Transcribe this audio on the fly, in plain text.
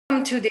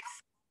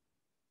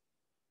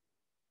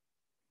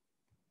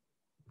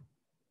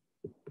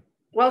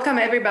Welcome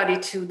everybody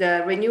to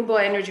the Renewable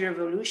Energy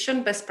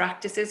Revolution, best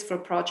practices for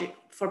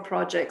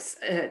projects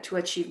to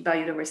achieve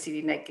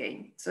biodiversity net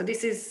gain. So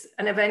this is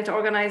an event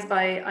organized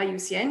by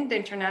IUCN, the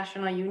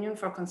International Union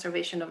for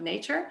Conservation of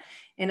Nature,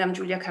 and I'm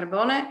Giulia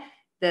Carbone,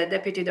 the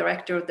Deputy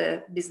Director of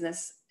the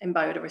Business and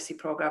Biodiversity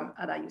Program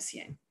at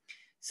IUCN.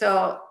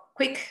 So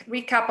quick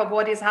recap of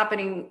what is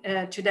happening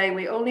today.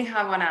 We only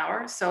have 1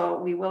 hour, so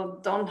we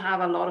don't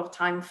have a lot of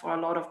time for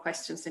a lot of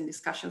questions and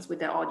discussions with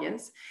the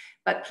audience.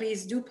 But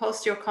please do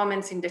post your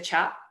comments in the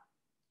chat,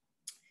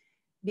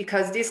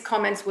 because these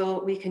comments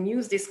we can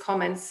use these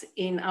comments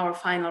in our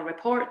final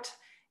report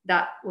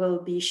that will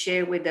be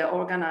shared with the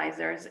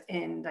organizers,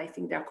 and I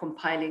think they're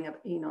compiling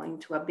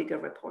into a bigger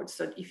report.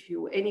 So if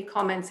any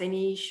comments,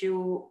 any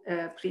issue,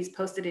 please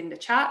post it in the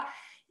chat.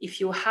 If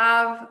you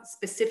have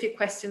specific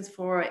questions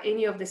for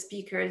any of the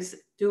speakers,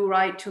 do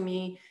write to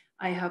me.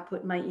 I have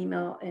put my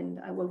email,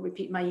 and I will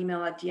repeat my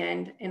email at the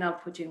end, and I'll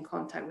put you in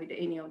contact with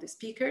any of the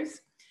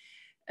speakers.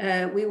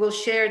 We will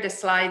share the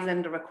slides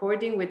and the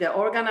recording with the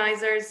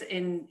organizers,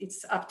 and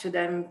it's up to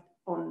them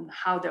on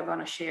how they're going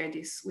to share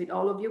this with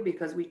all of you,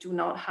 because we do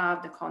not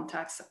have the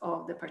contacts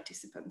of the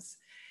participants.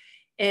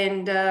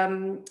 And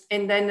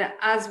then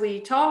as we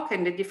talk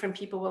and the different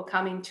people will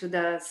come into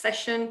the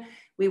session,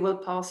 we will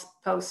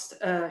post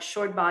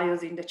short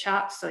bios in the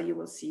chat, so you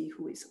will see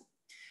who is who.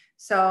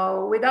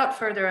 So without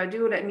further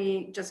ado, let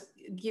me just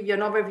give you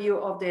an overview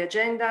of the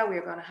agenda.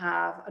 We're going to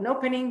have an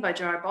opening by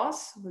Gerard,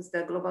 who's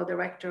the Global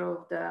Director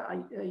of the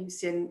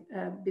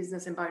IUCN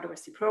Business and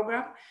Biodiversity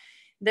Program.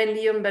 Then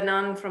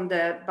Bennun from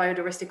the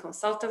Biodiversity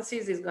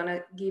Consultancies is going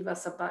to give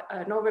us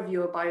an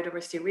overview of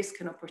biodiversity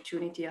risk and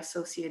opportunity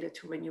associated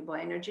to renewable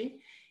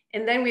energy.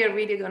 And then we are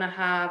really going to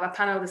have a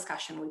panel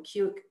discussion with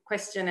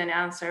question and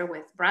answer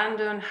with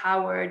Brandon,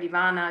 Howard,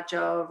 Ivana,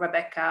 Joe,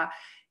 Rebecca,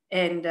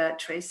 and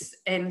Tris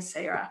and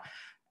Sara.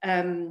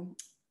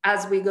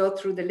 As we go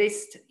through the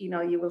list,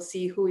 you will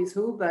see who is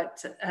who,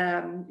 but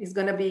it's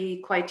going to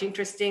be quite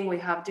interesting. We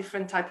have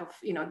different type of,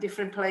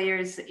 different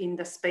players in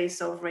the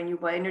space of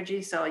renewable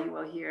energy. So you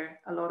will hear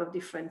a lot of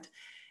different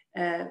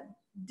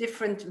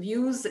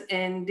views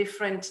and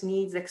different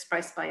needs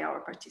expressed by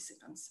our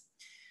participants.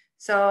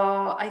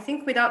 So I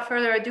think without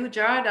further ado,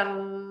 Gerard, I'd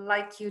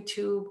like you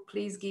to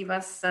please give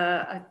us,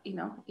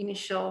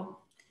 initial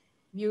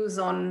views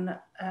on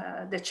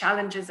the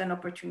challenges and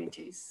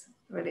opportunities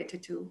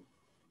related to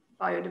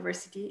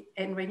biodiversity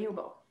and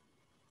renewable.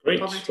 Great.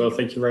 Well,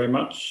 thank you very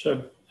much,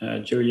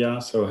 Giulia.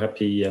 So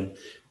happy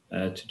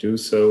to do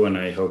so, and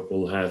I hope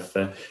we'll have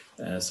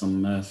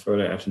some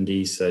further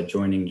attendees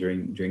joining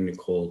during the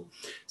call.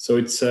 So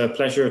it's a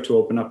pleasure to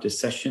open up this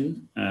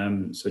session.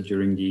 So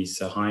during these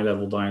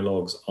high-level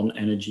dialogues on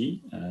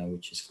energy,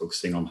 which is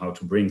focusing on how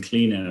to bring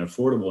clean and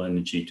affordable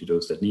energy to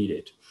those that need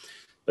it.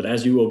 But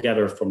as you will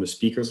gather from the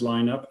speakers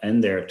lineup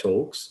and their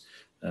talks,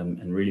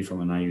 and really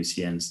from an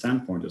IUCN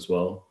standpoint as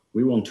well,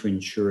 we want to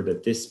ensure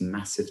that this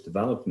massive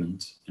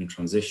development and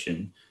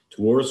transition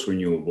towards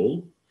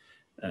renewable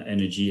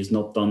energy is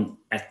not done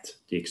at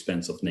the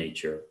expense of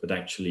nature, but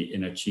actually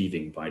in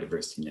achieving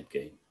biodiversity net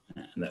gain.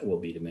 And that will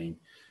be the main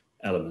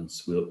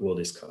elements we'll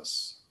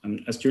discuss.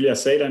 And as Giulia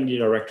said, I'm the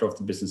Director of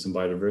the Business and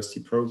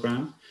Biodiversity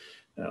Program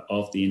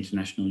of the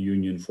International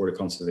Union for the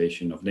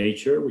Conservation of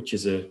Nature, which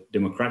is a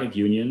democratic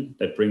union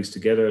that brings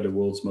together the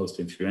world's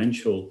most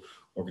influential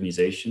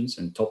organizations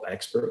and top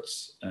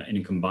experts in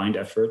a combined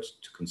effort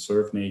to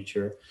conserve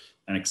nature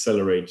and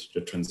accelerate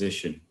the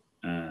transition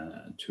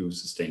to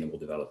sustainable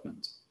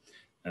development.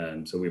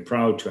 So we're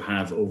proud to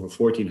have over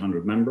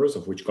 1,400 members,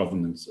 of which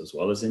governments as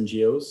well as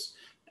NGOs,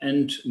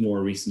 and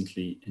more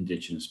recently,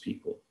 indigenous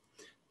people.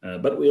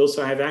 But we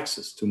also have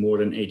access to more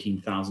than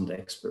 18,000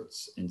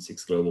 experts in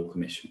 6 global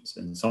commissions.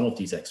 And some of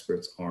these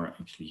experts are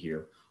actually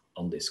here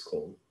on this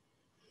call.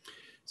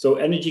 So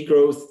energy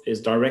growth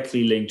is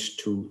directly linked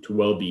to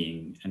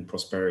well-being and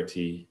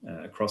prosperity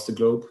across the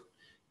globe.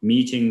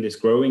 Meeting this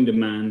growing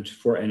demand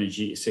for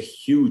energy is a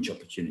huge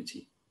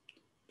opportunity.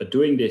 But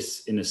doing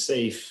this in a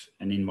safe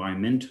and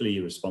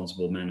environmentally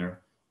responsible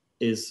manner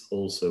is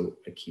also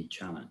a key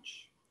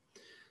challenge.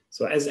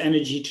 So as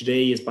energy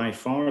today is by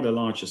far the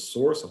largest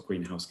source of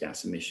greenhouse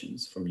gas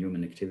emissions from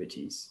human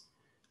activities,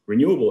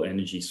 renewable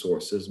energy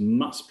sources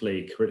must play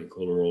a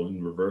critical role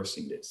in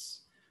reversing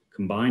this,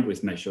 combined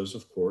with measures,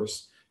 of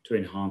course, to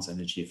enhance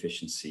energy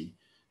efficiency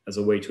as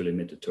a way to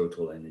limit the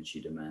total energy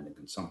demand and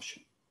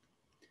consumption.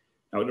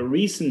 Now, the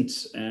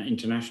recent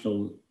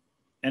International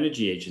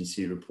Energy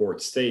Agency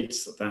report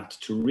states that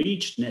to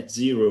reach net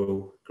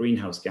zero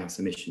greenhouse gas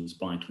emissions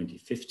by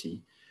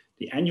 2050,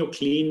 the annual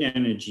clean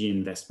energy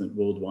investment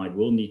worldwide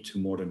will need to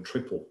more than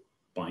triple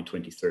by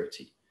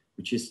 2030,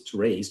 which is to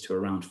raise to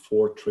around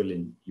 $4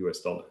 trillion.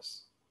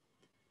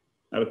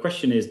 Now, the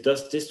question is,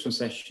 does this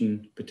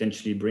transition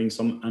potentially bring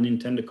some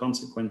unintended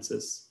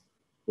consequences?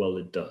 Well,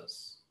 it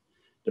does.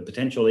 The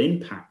potential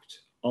impact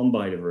on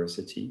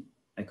biodiversity,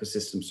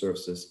 ecosystem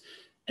services,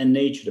 and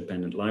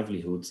nature-dependent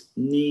livelihoods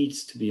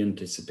needs to be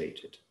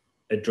anticipated,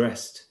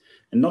 addressed,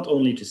 and not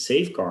only to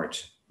safeguard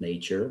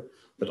nature,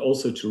 but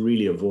also to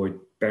really avoid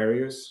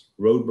barriers,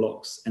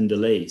 roadblocks, and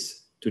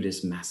delays to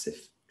this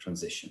massive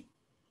transition.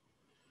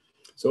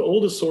 So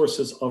all the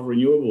sources of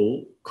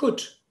renewable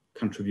could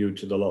contribute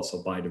to the loss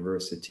of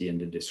biodiversity and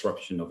the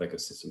disruption of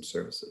ecosystem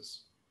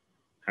services.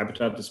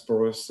 Habitat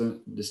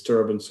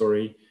disturbance,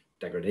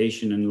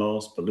 degradation and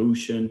loss,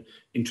 pollution,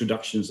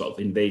 introductions of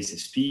invasive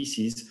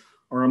species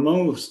are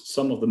amongst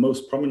some of the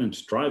most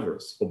prominent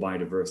drivers for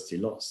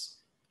biodiversity loss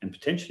and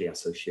potentially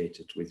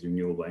associated with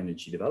renewable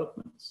energy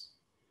developments.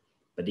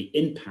 But the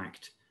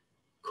impact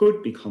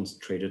could be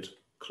concentrated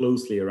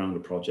closely around the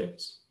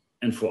projects,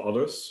 and for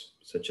others,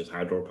 such as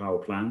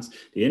hydropower plants,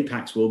 the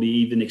impacts will be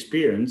even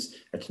experienced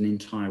at an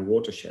entire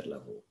watershed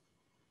level.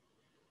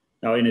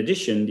 Now, in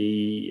addition,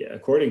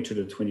 according to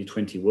the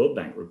 2020 World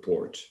Bank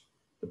report,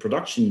 the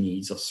production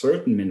needs of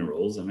certain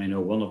minerals, and I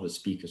know one of the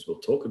speakers will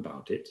talk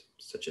about it,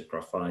 such as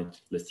graphite,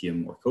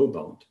 lithium, or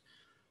cobalt,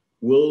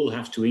 will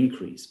have to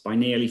increase by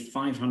nearly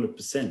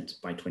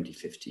 500% by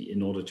 2050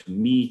 in order to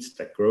meet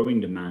that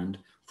growing demand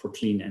for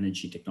clean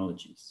energy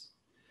technologies.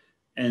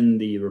 And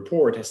the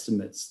report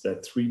estimates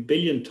that 3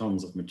 billion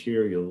tons of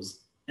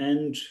materials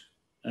and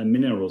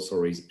minerals,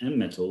 and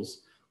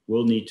metals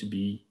will need to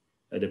be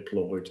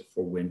deployed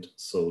for wind,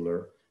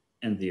 solar,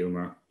 and the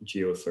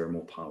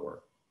geothermal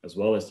power, as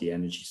well as the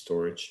energy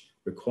storage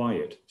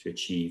required to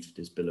achieve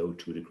this below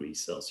 2 degrees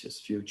Celsius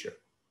future.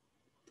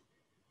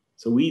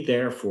 So we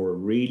therefore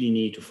really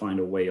need to find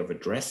a way of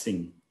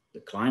addressing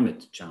the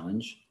climate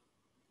challenge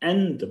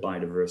and the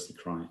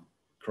biodiversity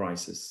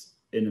crisis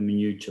in a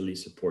mutually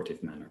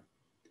supportive manner.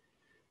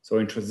 So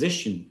in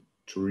transition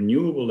to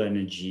renewable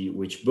energy,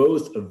 which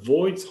both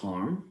avoids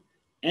harm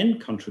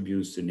and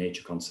contributes to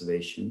nature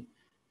conservation,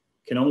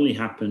 can only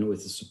happen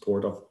with the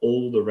support of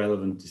all the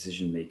relevant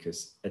decision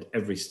makers at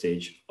every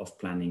stage of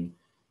planning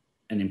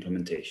and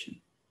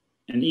implementation.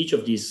 And each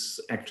of these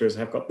actors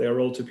have got their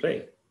role to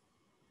play.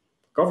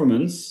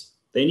 Governments,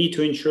 they need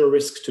to ensure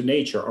risks to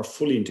nature are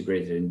fully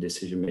integrated in the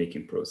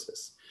decision-making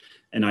process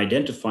and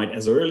identified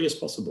as early as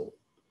possible.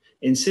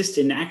 Insist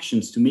in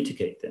actions to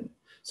mitigate them,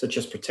 such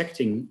as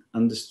protecting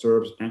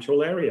undisturbed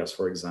natural areas,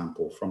 for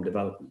example, from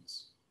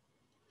developments.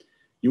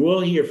 You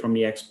will hear from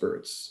the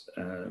experts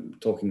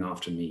talking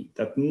after me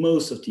that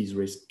most of these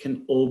risks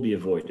can all be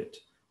avoided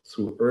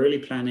through early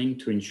planning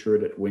to ensure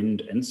that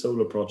wind and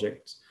solar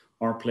projects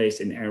are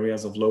placed in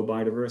areas of low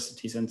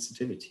biodiversity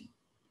sensitivity.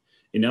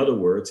 In other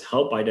words,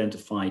 help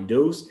identify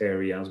those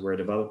areas where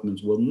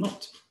developments will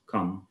not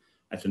come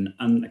at an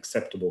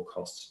unacceptable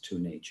cost to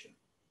nature.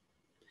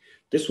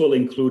 This will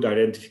include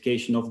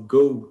identification of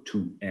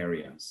go-to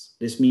areas.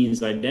 This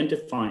means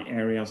identify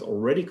areas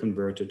already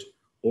converted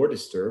or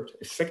disturbed,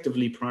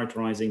 effectively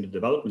prioritizing the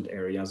development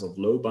areas of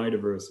low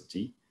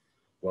biodiversity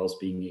whilst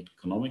being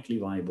economically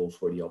viable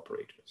for the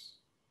operators.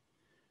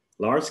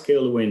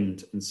 Large-scale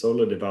wind and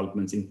solar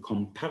developments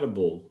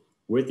incompatible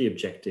with the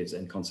objectives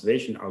and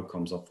conservation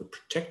outcomes of the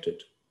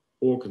protected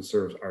or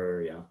conserved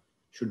area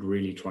should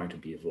really try to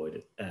be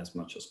avoided as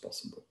much as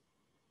possible.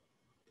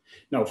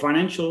 Now,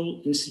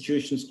 financial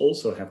institutions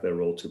also have their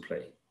role to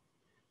play.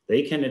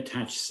 They can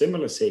attach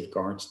similar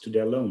safeguards to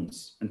their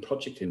loans and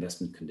project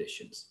investment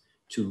conditions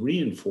to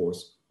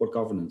reinforce what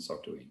governments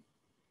are doing.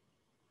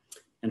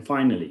 And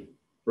finally,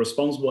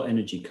 responsible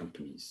energy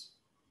companies.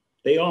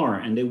 They are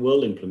and they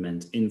will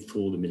implement in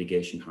full the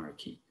mitigation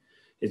hierarchy.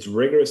 Its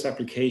rigorous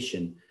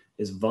application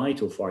is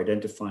vital for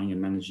identifying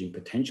and managing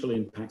potential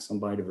impacts on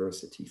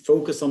biodiversity.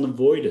 Focus on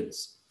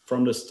avoidance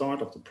from the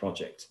start of the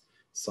project,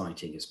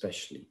 siting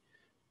especially,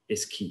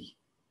 is key.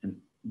 And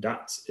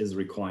that is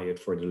required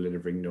for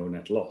delivering no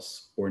net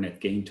loss or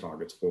net gain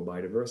targets for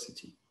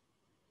biodiversity.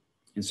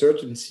 In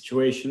certain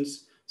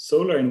situations,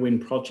 solar and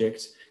wind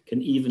projects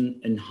can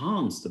even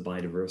enhance the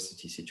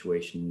biodiversity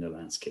situation in the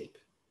landscape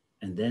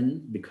and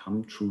then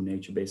become true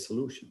nature-based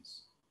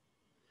solutions.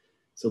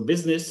 So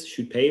business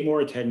should pay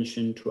more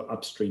attention to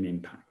upstream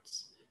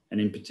impacts, and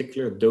in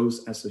particular,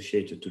 those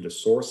associated to the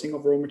sourcing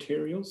of raw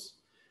materials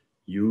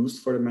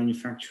used for the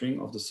manufacturing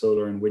of the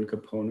solar and wind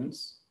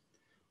components.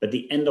 But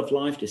the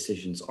end-of-life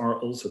decisions are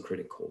also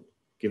critical,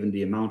 given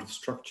the amount of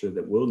structure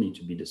that will need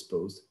to be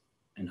disposed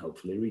and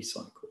hopefully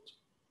recycled.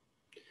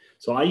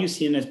 So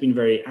IUCN has been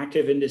very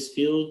active in this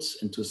field,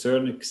 and to a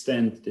certain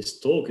extent, this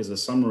talk is a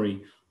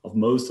summary of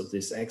most of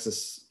this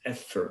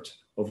effort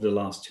over the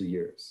last 2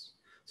 years.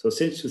 So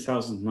since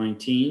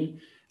 2019,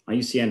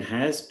 IUCN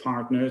has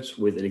partnered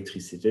with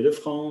Électricité de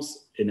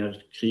France,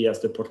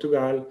 Energias de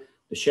Portugal,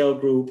 the Shell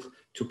Group,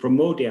 to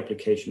promote the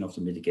application of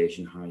the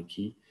mitigation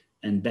hierarchy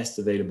and best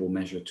available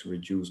measure to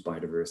reduce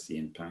biodiversity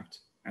impact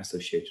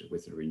associated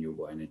with the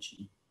renewable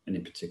energy, and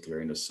in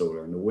particular in the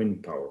solar and the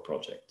wind power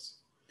projects.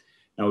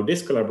 Now,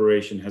 this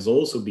collaboration has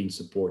also been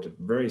supported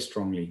very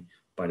strongly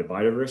by the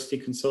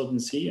Biodiversity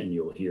Consultancy, and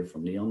you'll hear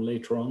from Leon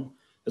later on,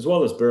 as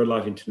well as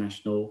BirdLife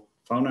International,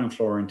 Fauna and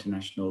Flora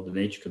International, the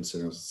Nature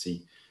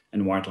Conservancy,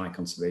 and Wildlife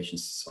Conservation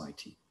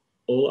Society,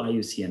 all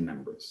IUCN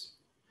members.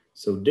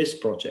 So this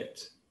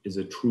project is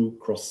a true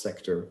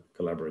cross-sector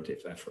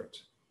collaborative effort.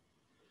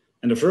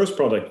 And the first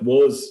product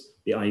was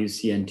the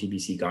IUCN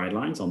TBC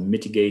guidelines on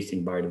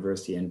mitigating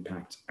biodiversity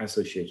impact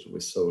associated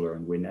with solar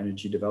and wind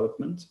energy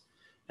development.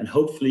 And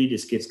hopefully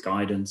this gives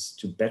guidance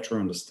to better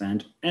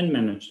understand and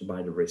manage the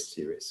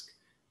biodiversity risk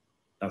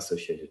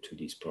associated to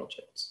these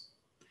projects.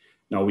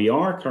 Now, we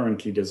are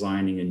currently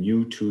designing a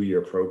new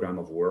 2-year program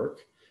of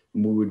work,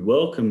 and we would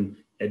welcome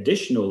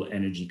additional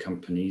energy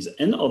companies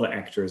and other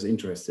actors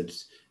interested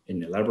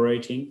in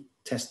elaborating,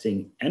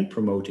 testing, and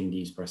promoting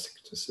these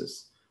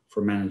practices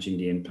for managing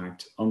the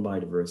impact on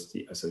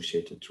biodiversity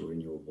associated to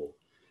renewable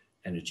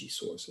energy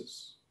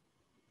sources.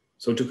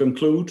 So to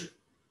conclude,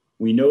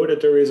 we know that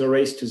there is a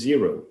race to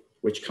zero,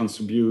 which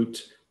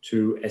contributes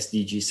to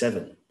SDG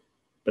 7.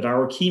 But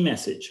our key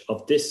message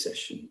of this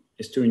session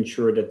is to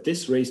ensure that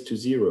this race to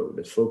zero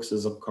that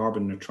focuses on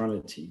carbon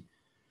neutrality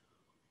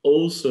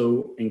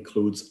also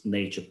includes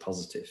nature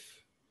positive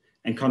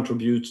and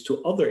contributes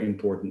to other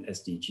important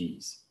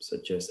SDGs,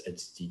 such as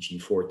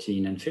SDG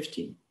 14 and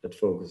 15, that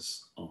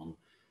focus on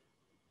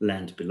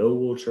land below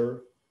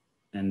water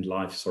and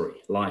life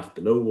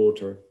below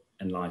water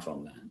and life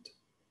on land.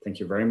 Thank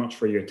you very much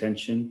for your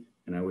attention,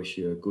 and I wish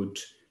you a good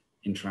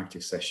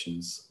interactive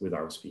sessions with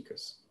our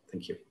speakers.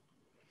 Thank you.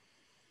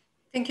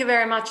 Thank you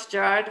very much,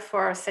 Gerard,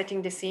 for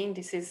setting the scene.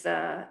 This is,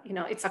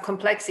 it's a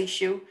complex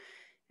issue.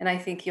 And I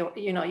think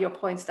your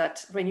points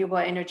that renewable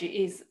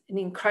energy is an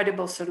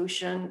incredible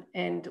solution,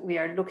 and we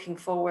are looking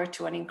forward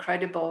to an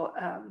incredible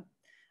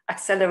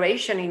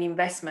acceleration in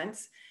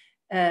investments.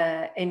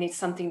 And it's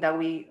something that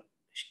we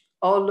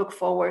all look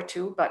forward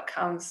to, but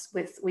comes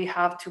with, we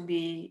have to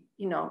be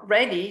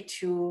ready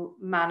to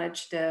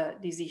manage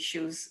these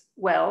issues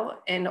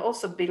well, and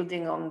also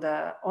building on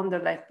the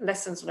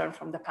lessons learned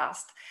from the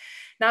past.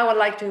 Now I'd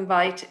like to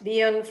invite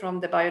Leon from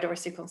the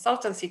Biodiversity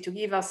Consultancy to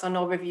give us an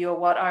overview of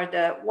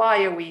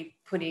why are we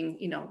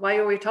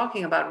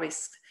talking about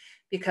risks?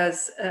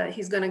 Because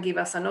he's going to give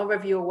us an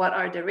overview of what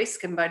are the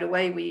risks. And by the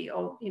way,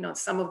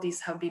 some of these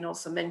have been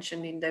also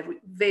mentioned in the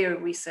very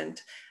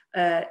recent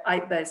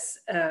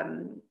IPCC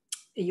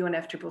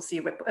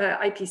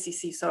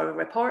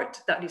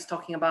report that is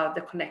talking about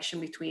the connection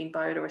between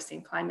biodiversity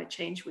and climate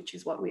change, which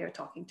is what we are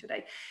talking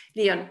today.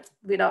 Leon,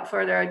 without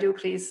further ado,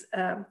 please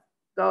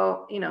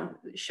go,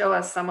 show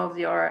us some of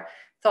your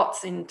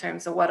thoughts in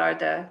terms of what are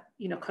the,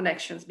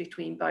 connections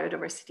between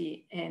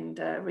biodiversity and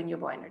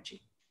renewable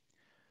energy.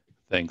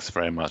 Thanks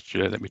very much,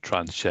 Giulia. Let me try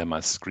and share my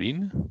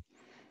screen.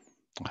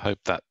 I hope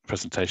that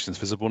presentation is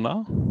visible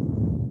now.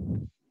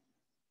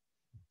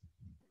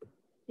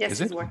 Yes,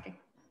 it's working.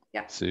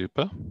 Yeah.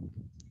 Super.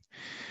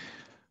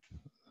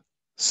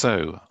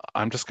 So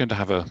I'm just going to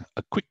have a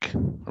quick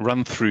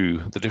run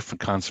through the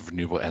different kinds of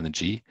renewable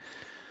energy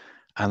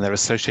and their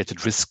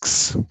associated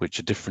risks, which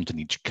are different in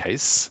each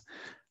case,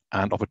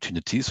 and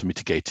opportunities for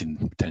mitigating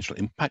potential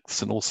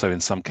impacts, and also in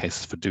some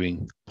cases for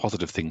doing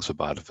positive things for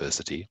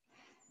biodiversity.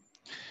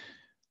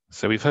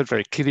 So we've heard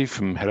very clearly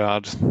from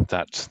Gerard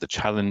that the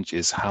challenge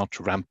is how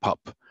to ramp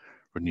up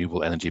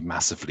renewable energy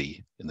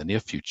massively in the near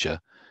future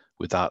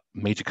without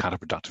major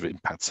counterproductive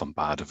impacts on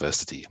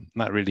biodiversity. And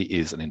that really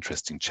is an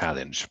interesting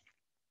challenge.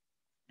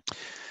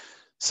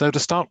 So to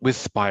start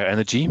with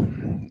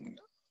bioenergy,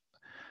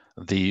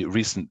 the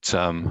recent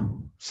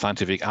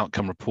scientific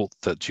outcome report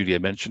that Giulia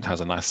mentioned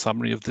has a nice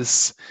summary of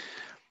this.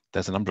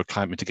 There's a number of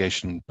climate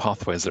mitigation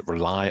pathways that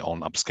rely on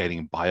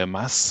upscaling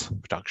biomass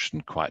production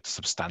quite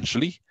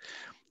substantially,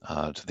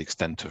 to the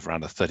extent of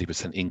around a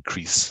 30%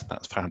 increase.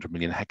 That's 500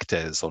 million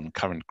hectares on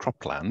current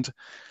cropland.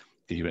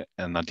 Give you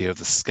an idea of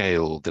the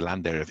scale. The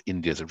land area of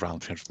India is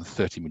around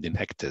 330 million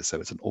hectares, so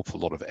it's an awful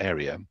lot of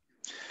area.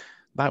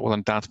 That will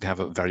undoubtedly have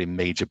a very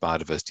major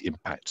biodiversity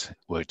impact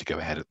were it to go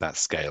ahead at that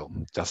scale,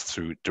 just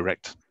through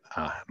direct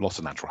loss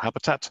of natural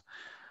habitat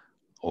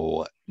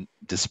or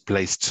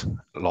displaced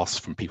loss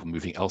from people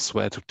moving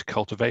elsewhere to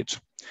cultivate,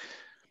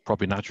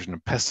 probably nitrogen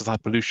and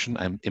pesticide pollution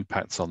and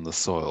impacts on the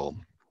soil.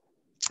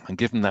 And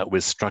given that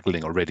we're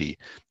struggling already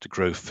to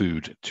grow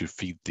food to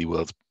feed the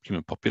world's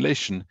human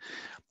population,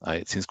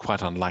 it seems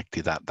quite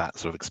unlikely that that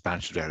sort of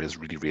expansion of area is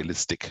really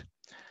realistic.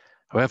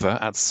 However,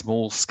 at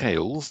small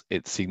scales,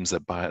 it seems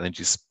that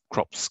bioenergy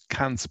crops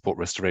can support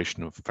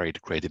restoration of very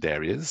degraded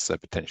areas. So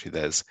potentially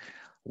there's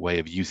a way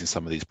of using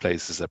some of these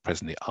places that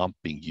presently aren't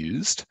being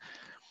used.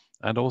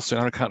 And also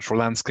agricultural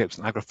landscapes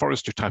and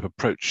agroforestry type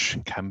approach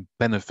can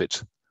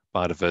benefit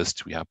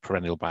biodiversity. We have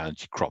perennial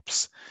bioenergy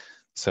crops.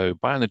 So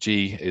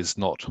bioenergy is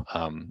not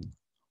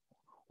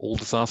all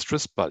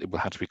disastrous, but it will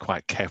have to be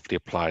quite carefully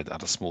applied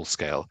at a small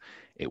scale.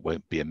 It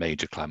won't be a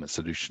major climate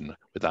solution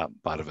without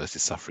biodiversity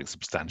suffering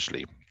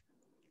substantially.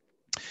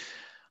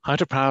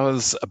 Hydropower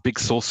is a big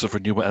source of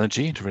renewable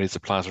energy. It really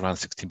supplies around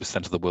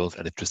 16% of the world's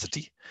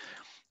electricity,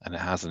 and it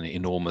has an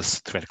enormous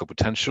theoretical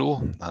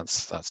potential.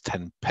 That's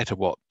 10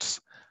 petawatt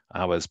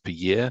hours per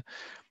year.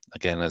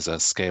 Again, as a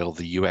scale,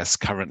 the US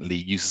currently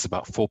uses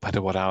about 4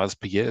 petawatt hours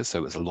per year, so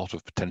there's a lot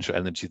of potential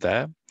energy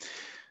there.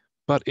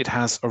 But it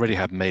has already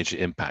had major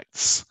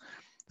impacts.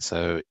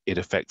 So it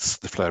affects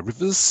the flow of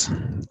rivers.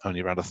 Only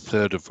around a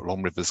third of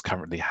long rivers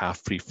currently have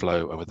free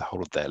flow over the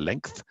whole of their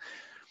length.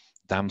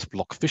 Dams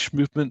block fish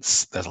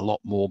movements. There's a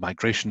lot more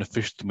migration of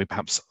fish than we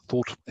perhaps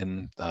thought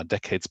in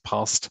decades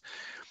past.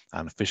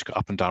 And fish go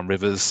up and down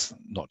rivers,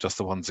 not just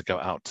the ones that go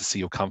out to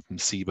sea or come from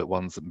sea, but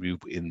ones that move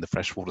in the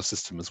freshwater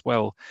system as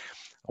well.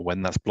 And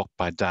when that's blocked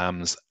by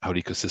dams, whole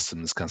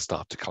ecosystems can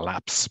start to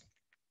collapse.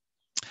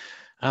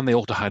 And they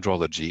alter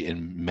hydrology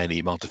in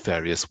many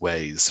multifarious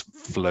ways,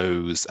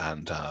 flows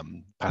and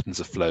patterns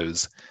of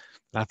flows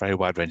that have very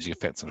wide-ranging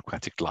effects on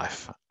aquatic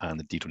life and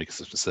indeed on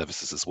ecosystem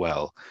services as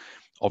well.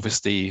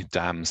 Obviously,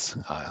 dams,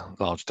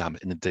 large dams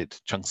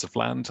inundate chunks of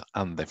land,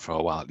 and they for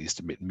a while at least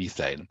emit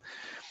methane.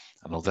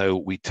 And although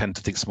we tend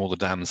to think smaller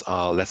dams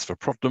are less of a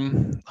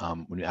problem,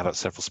 when you add up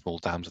several small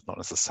dams, it's not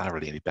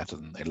necessarily any better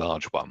than a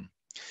large one.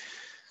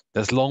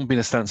 There's long been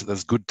a sense that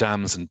there's good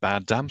dams and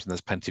bad dams, and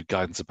there's plenty of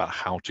guidance about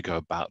how to go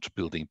about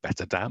building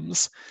better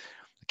dams.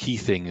 The key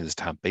thing is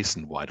to have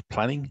basin-wide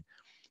planning.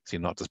 So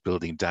you're not just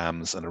building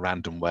dams in a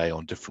random way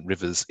on different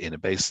rivers in a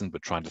basin,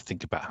 but trying to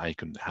think about how you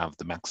can have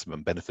the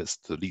maximum benefits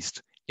to the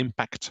least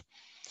impact.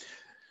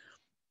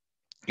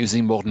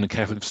 Using modern and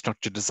careful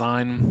infrastructure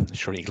design,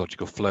 ensuring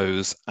ecological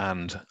flows,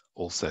 and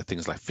also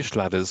things like fish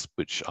ladders,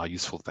 which are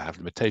useful to have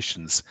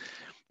limitations.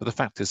 But the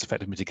fact is,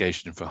 effective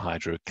mitigation for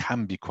hydro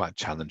can be quite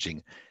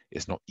challenging.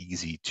 It's not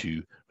easy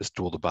to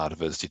restore the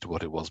biodiversity to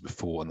what it was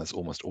before, and there's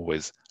almost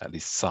always at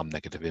least some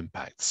negative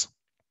impacts.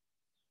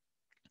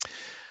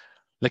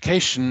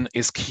 Location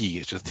is key.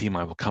 It's a theme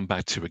I will come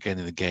back to again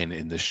and again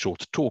in this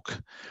short talk.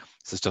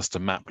 This is just a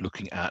map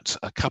looking at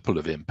a couple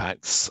of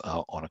impacts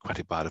on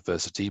aquatic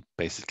biodiversity,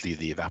 basically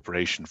the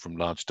evaporation from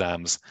large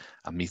dams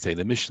and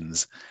methane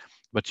emissions.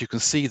 But you can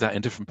see that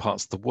in different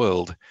parts of the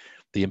world,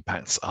 the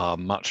impacts are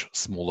much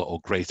smaller or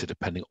greater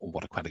depending on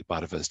what aquatic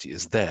biodiversity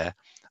is there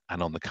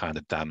and on the kind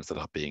of dams that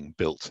are being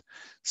built.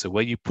 So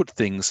where you put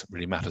things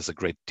really matters a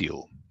great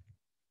deal.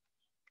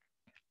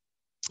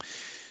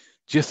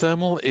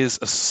 Geothermal is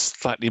a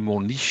slightly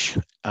more niche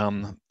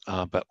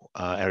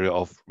area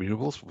of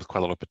renewables with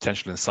quite a lot of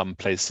potential in some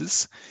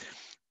places.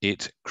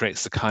 It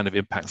creates the kind of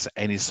impacts that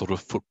any sort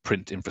of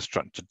footprint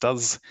infrastructure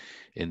does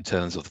in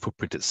terms of the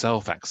footprint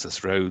itself,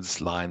 access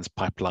roads, lines,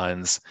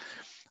 pipelines,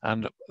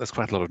 and there's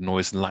quite a lot of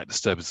noise and light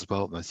disturbance as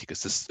well. With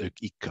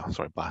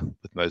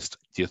most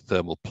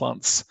geothermal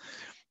plants,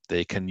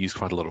 they can use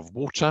quite a lot of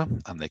water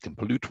and they can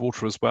pollute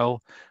water as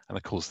well. And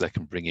of course, they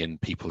can bring in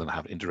people and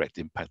have indirect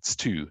impacts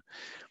too.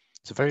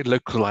 It's a very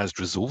localized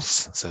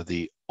resource, so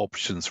the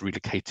options for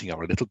relocating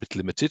are a little bit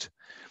limited.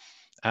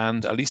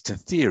 And at least in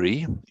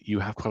theory, you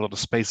have quite a lot of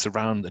space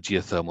around a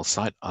geothermal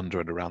site,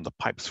 under and around the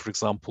pipes, for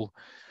example.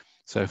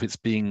 So if it's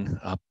being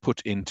put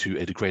into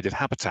a degraded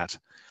habitat,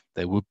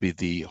 there would be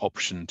the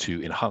option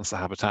to enhance the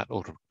habitat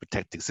or to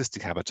protect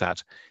existing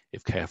habitat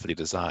if carefully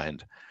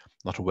designed.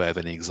 Not aware of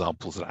any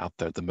examples that are out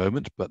there at the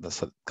moment, but that's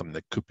something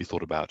that could be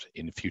thought about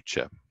in the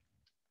future.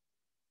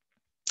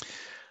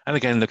 And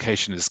again,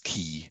 location is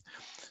key.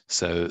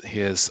 So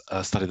here's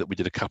a study that we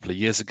did a couple of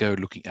years ago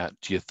looking at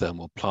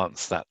geothermal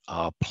plants that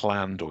are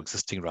planned or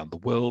existing around the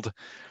world.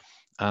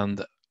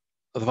 And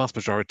the vast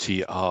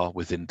majority are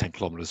within 10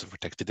 kilometers of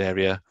protected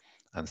area,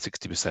 and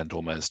 60%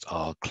 almost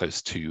are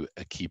close to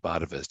a key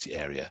biodiversity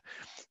area.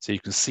 So you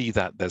can see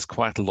that there's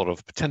quite a lot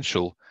of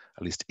potential,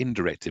 at least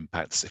indirect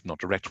impacts, if not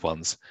direct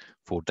ones,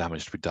 for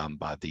damage to be done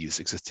by these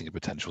existing and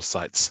potential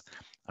sites.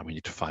 And we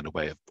need to find a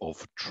way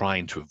of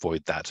trying to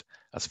avoid that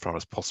as far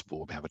as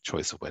possible. We have a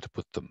choice of where to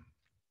put them.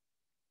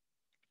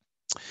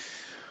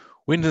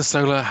 Wind and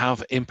solar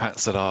have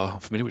impacts that are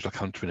familiar, which I'll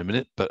come to in a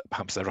minute, but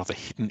perhaps a rather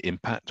hidden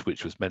impact,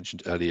 which was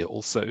mentioned earlier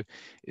also,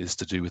 is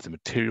to do with the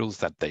materials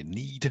that they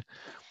need,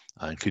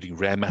 including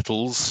rare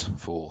metals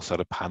for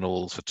solar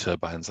panels, for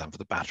turbines, and for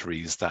the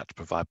batteries that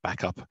provide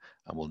backup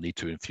and will need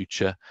to in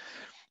future.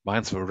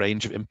 Mines have a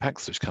range of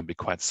impacts which can be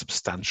quite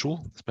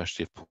substantial,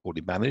 especially if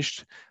poorly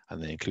managed,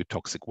 and they include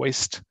toxic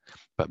waste,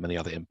 but many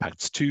other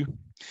impacts too.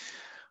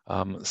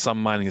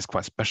 Some mining is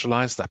quite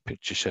specialized. That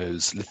picture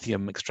shows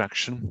lithium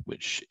extraction,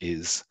 which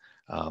is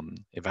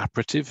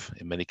evaporative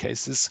in many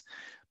cases,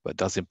 but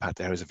does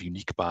impact areas of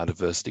unique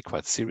biodiversity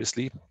quite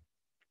seriously.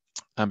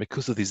 And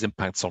because of these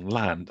impacts on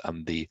land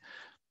and the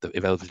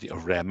availability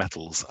of rare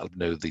metals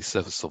below the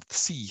surface of the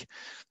sea,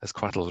 there's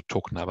quite a lot of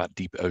talk now about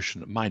deep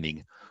ocean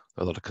mining,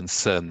 a lot of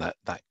concern that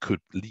that could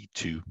lead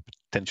to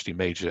potentially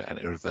major and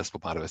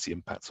irreversible biodiversity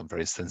impacts on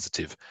very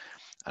sensitive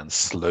and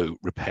slow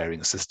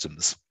repairing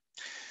systems.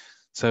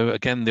 So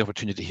again, the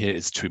opportunity here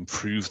is to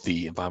improve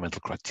the environmental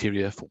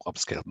criteria for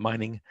upscale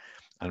mining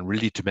and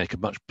really to make a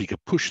much bigger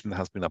push than there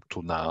has been up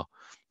till now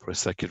for a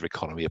circular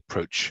economy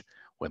approach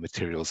where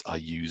materials are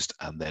used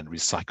and then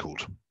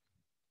recycled.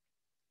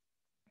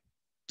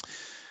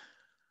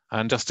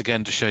 And just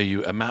again to show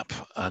you a map,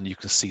 and you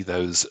can see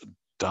those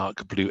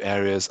dark blue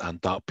areas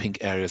and dark pink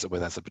areas where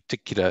there's a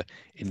particular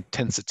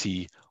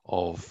intensity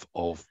of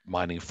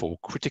mining for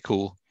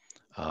critical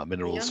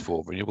minerals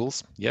for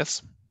renewables.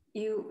 Yes?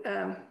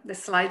 The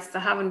slides that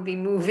haven't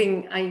been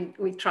moving,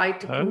 we tried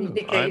to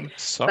communicate. I'm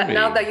sorry. But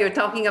now that you're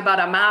talking about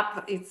a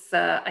map, it's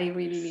I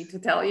really need to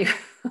tell you.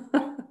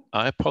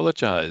 I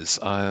apologize.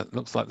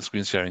 Looks like the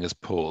screen sharing has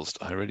paused.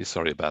 I'm really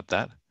sorry about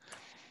that.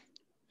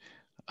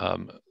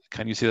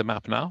 Can you see the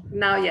map now?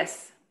 Now,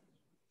 yes.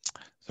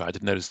 So I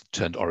didn't notice it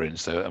turned orange,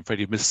 so I'm afraid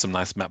you've missed some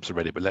nice maps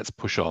already, but let's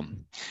push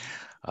on.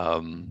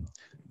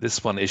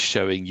 This one is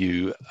showing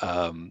you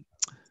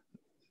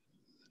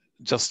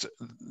just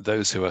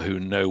those who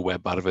know where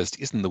biodiversity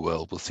is in the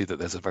world will see that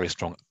there's a very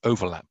strong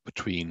overlap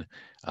between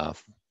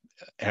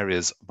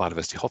areas,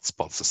 biodiversity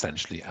hotspots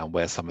essentially, and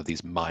where some of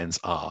these mines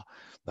are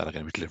that are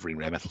going to be delivering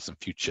rare metals in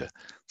future.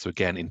 So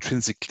again,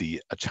 intrinsically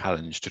a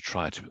challenge to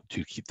try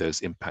to keep those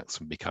impacts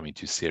from becoming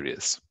too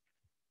serious.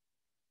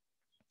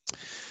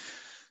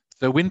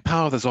 So wind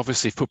power, there's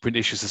obviously footprint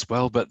issues as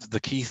well, but the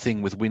key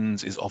thing with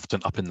winds is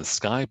often up in the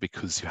sky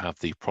because you have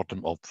the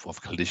problem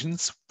of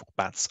collisions for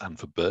bats and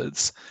for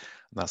birds.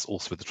 And that's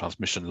also with the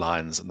transmission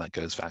lines, and that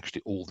goes for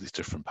actually all these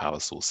different power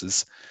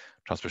sources.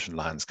 Transmission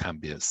lines can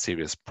be a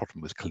serious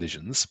problem with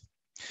collisions.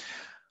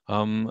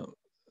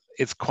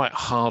 It's quite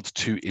hard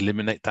to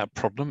eliminate that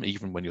problem,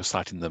 even when you're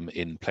siting them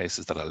in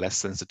places that are less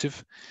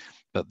sensitive.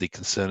 But the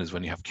concern is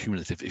when you have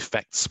cumulative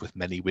effects with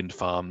many wind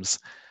farms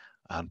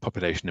and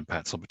population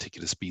impacts on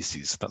particular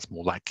species. That's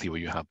more likely where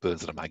you have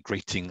birds that are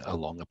migrating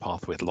along a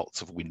pathway with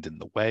lots of wind in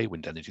the way,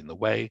 wind energy in the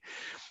way,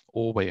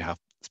 or where you have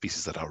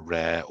species that are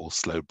rare or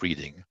slow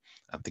breeding.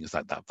 And things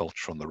like that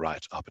vulture on the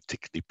right are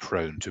particularly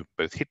prone to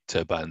both hit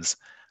turbines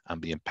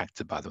and be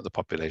impacted by them at the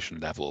population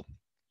level.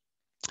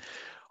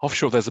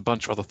 Offshore, there's a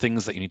bunch of other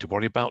things that you need to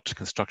worry about.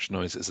 Construction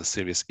noise is a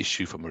serious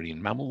issue for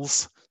marine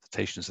mammals,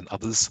 cetaceans and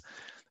others.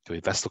 There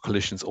will be vessel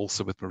collisions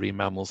also with marine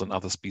mammals and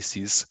other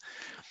species.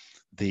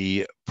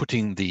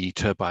 Putting the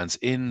turbines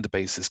in the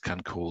bases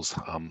can cause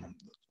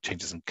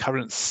changes in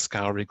currents,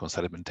 scouring or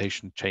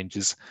sedimentation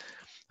changes.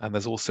 And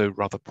there's also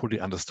rather poorly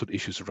understood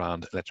issues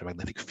around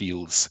electromagnetic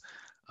fields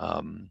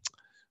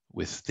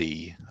with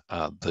the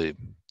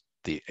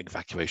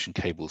evacuation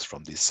cables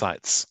from these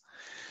sites.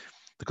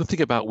 The good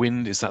thing about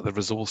wind is that the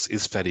resource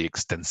is fairly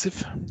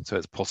extensive, so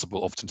it's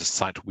possible often to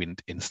site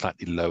wind in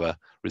slightly lower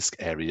risk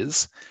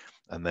areas.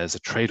 And there's a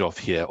trade-off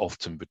here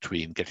often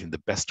between getting the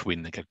best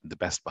wind and getting the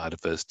best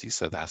biodiversity,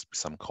 so there has to be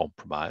some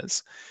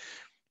compromise.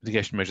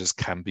 Mitigation measures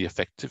can be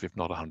effective, if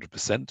not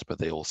 100%, but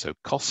they also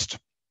cost.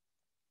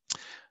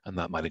 And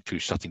that might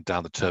include shutting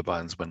down the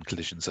turbines when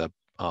collisions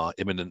are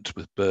imminent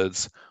with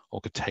birds,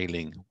 or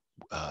curtailing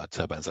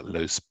turbines at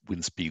low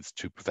wind speeds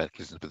to prevent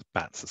collisions with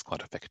bats. That's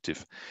quite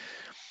effective.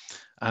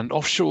 And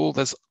offshore,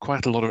 there's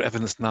quite a lot of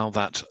evidence now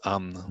that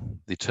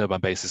the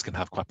turbine bases can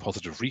have quite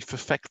positive reef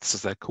effects,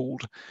 as they're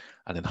called,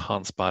 and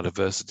enhance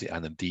biodiversity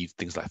and indeed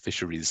things like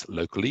fisheries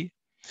locally.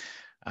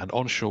 And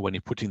onshore, when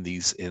you're putting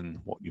these in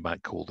what you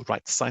might call the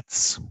right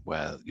sites,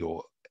 where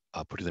you're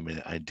putting them in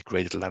an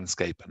integrated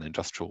landscape, an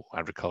industrial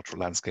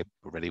agricultural landscape,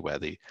 already where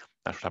the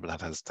natural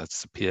habitat has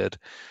disappeared,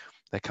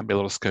 there can be a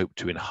lot of scope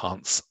to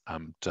enhance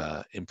and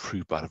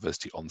improve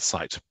biodiversity on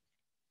site.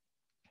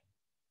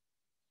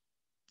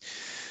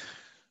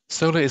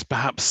 Solar is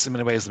perhaps in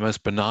many ways the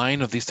most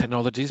benign of these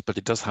technologies, but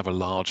it does have a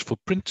large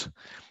footprint.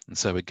 And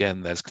so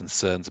again, there's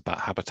concerns about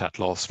habitat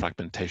loss,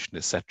 fragmentation,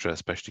 etc.,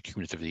 especially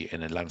cumulatively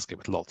in a landscape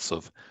with lots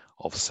of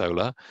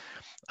solar.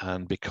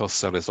 And because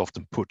solar is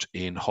often put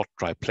in hot,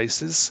 dry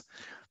places,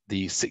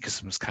 the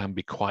systems can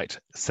be quite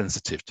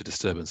sensitive to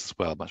disturbance as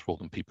well, much more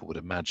than people would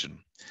imagine.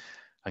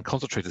 And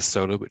concentrated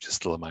solar, which is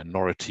still a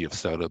minority of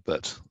solar,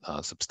 but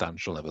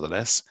substantial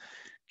nevertheless,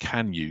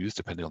 can use,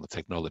 depending on the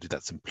technology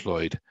that's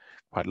employed,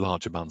 quite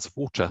large amounts of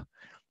water,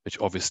 which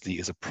obviously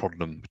is a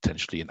problem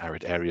potentially in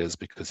arid areas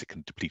because it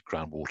can deplete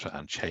groundwater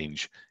and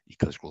change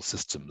ecological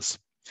systems.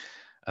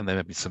 And there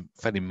may be some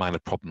fairly minor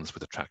problems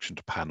with attraction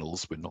to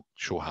panels. We're not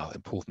sure how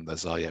important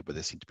those are yet, but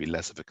they seem to be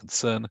less of a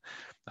concern.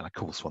 And of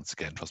course, once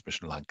again,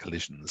 transmission line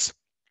collisions.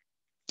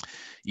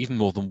 Even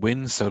more than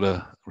wind,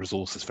 solar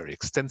resource is very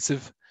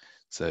extensive.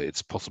 So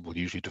it's possible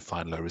usually to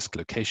find low risk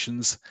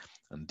locations.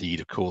 Indeed,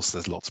 of course,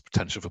 there's lots of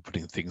potential for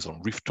putting things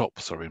on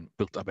rooftops or in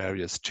built up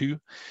areas too.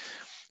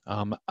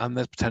 And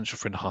there's potential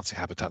for enhancing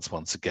habitats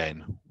once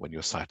again when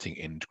you're siting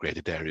in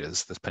integrated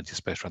areas. There's plenty of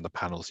space around the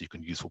panels you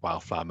can use for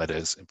wildflower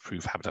meadows,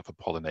 improve habitat for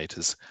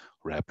pollinators,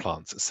 rare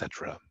plants,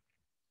 etc.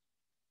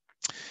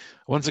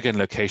 Once again,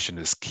 location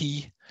is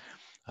key.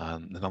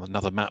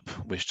 Another map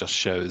which just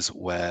shows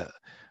where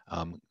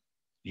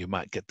you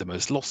might get the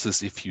most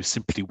losses if you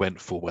simply went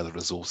for where the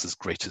resource is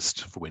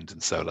greatest for wind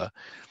and solar.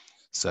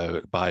 So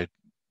by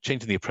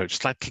changing the approach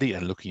slightly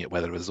and looking at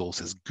where the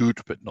resource is good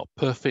but not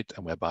perfect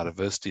and where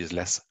biodiversity is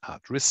less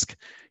at risk,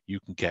 you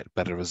can get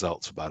better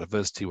results for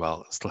biodiversity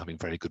while still having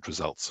very good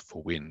results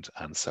for wind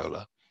and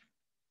solar.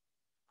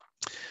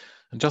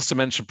 And just to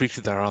mention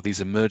briefly, there are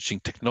these emerging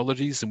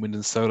technologies in wind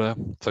and solar: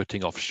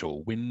 floating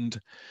offshore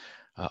wind,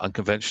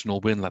 unconventional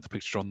wind like the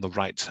picture on the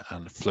right,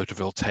 and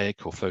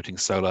photovoltaic or floating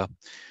solar.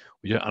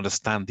 We don't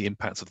understand the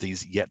impacts of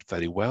these yet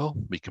very well.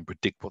 We can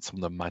predict what some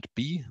of them might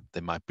be. They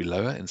might be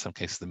lower. In some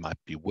cases, they might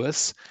be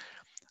worse.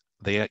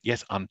 They are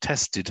yet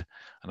untested.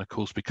 And of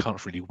course, we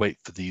can't really wait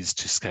for these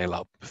to scale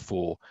up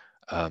before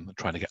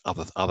trying to get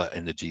other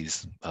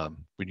energies,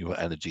 renewable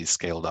energies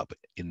scaled up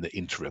in the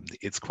interim.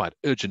 It's quite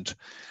urgent.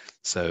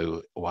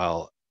 So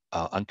while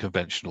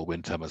unconventional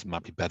wind turbines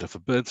might be better for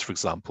birds, for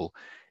example,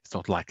 it's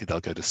not likely they'll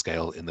go to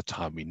scale in the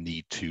time we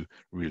need to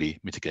really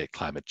mitigate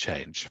climate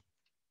change.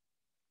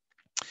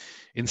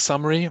 In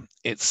summary,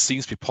 it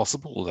seems to be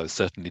possible, although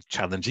certainly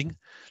challenging,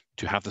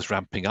 to have this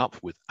ramping up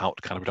without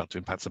counterproductive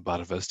impacts on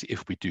biodiversity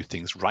if we do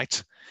things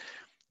right.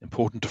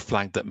 Important to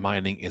flag that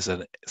mining is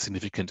a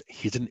significant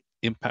hidden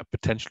impact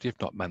potentially if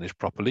not managed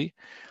properly.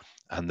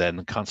 And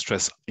then can't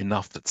stress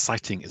enough that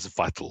siting is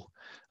vital,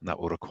 and that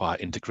will require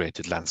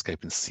integrated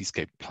landscape and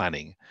seascape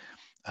planning.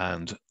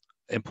 And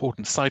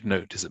important side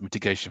note is that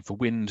mitigation for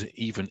wind,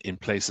 even in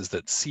places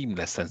that seem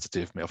less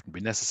sensitive, may often be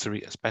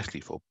necessary,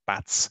 especially for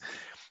bats.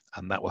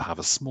 And that will have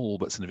a small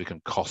but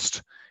significant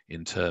cost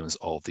in terms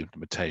of the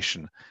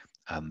implementation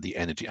and the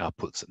energy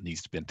outputs that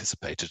needs to be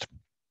anticipated.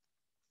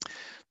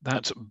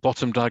 That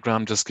bottom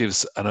diagram just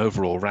gives an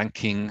overall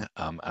ranking,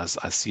 as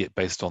I see it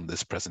based on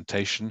this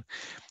presentation,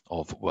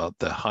 of well,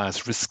 the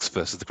highest risks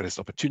versus the greatest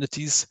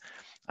opportunities.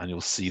 And you'll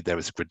see there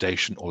is a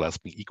gradation, all else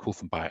being equal,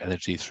 from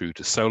bioenergy through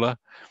to solar.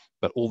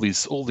 But all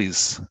these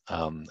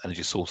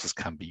energy sources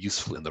can be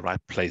useful in the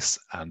right place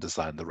and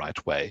designed the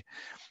right way.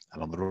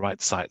 And on the right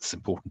side, it's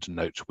important to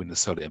note wind and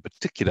solar in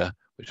particular,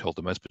 which hold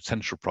the most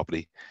potential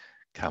property,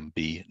 can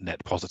be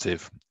net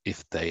positive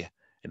if they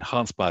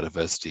enhance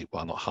biodiversity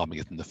while not harming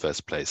it in the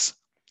first place.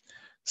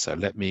 So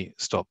let me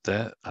stop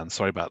there. And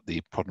sorry about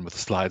the problem with the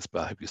slides,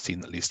 but I hope you've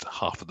seen at least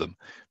half of them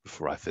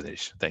before I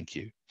finish. Thank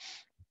you.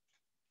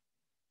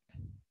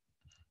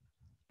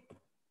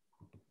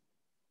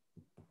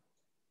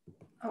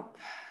 Oh.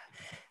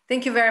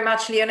 Thank you very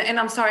much, Leon. And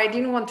I'm sorry, I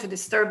didn't want to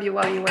disturb you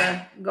while you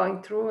were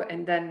going through,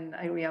 and then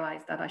I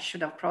realized that I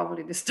should have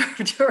probably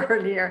disturbed you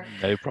earlier.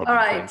 No problem.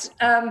 All right.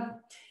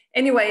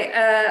 Anyway,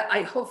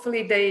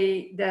 hopefully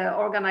the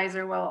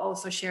organizer will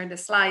also share the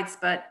slides,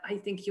 but I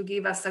think you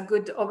gave us a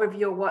good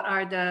overview of what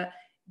are the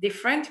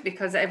different,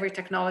 because every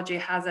technology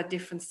has a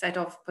different set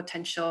of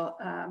potential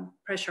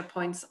pressure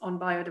points on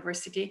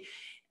biodiversity.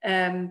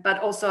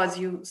 But also, as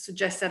you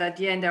suggested at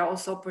the end, there are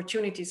also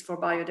opportunities for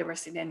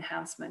biodiversity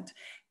enhancement.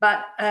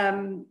 But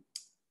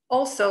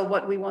also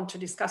what we want to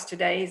discuss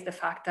today is the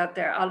fact that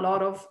there are a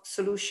lot of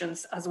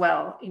solutions as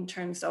well in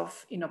terms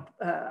of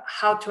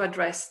how to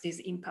address these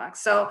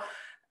impacts. So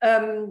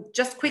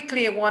just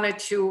quickly, I wanted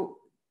to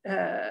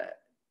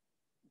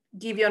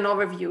give you an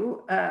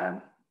overview.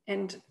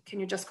 And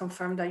can you just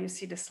confirm that you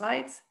see the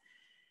slides?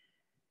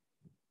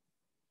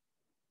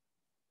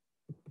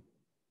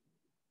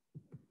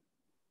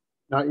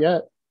 Not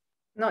yet.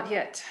 Not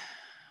yet.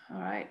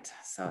 All right.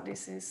 So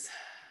this is,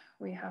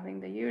 we're having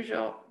the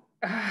usual.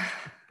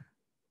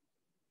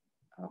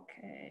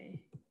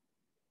 Okay.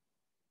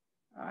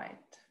 All right.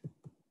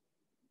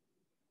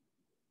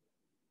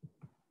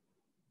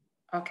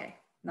 Okay.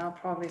 Now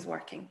probably is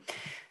working.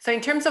 So in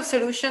terms of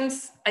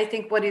solutions, I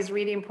think what is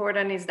really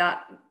important is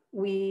that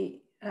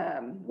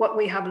what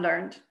we have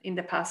learned in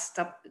the past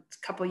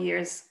couple of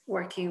years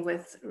working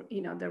with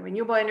the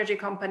renewable energy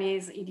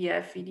companies,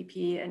 EDF,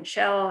 EDP, and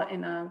Shell,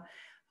 and a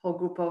whole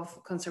group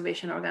of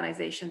conservation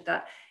organizations,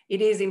 that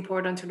it is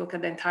important to look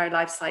at the entire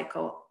life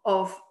cycle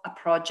of a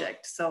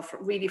project. So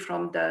really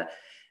from the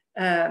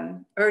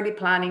early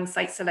planning,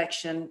 site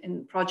selection,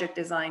 and project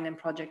design and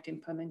project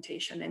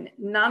implementation. And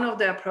none of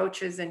the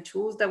approaches and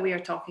tools that we are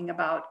talking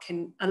about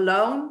can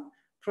alone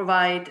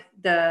provide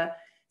the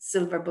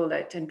silver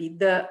bullet and be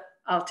the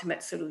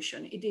ultimate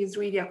solution. It is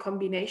really a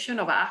combination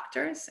of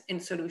actors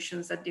and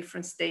solutions at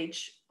different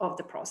stage of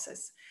the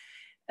process.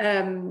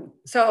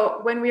 So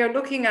when we are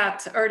looking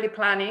at early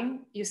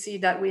planning, you see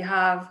that we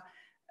have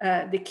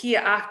the key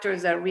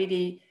actors are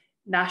really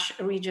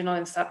regional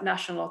and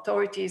subnational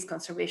authorities,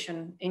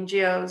 conservation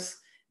NGOs.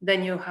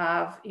 Then you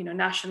have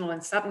national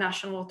and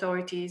subnational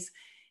authorities.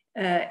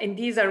 And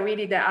these are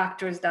really the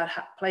actors that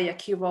play a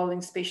key role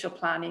in spatial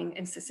planning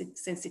and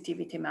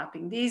sensitivity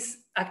mapping. These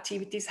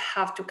activities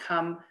have to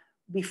come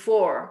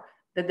before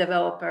the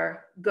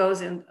developer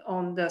goes in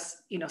on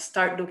this,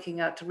 start looking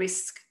at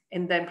risk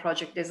and then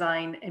project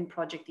design and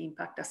project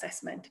impact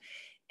assessment.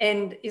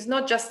 And it's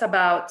not just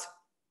about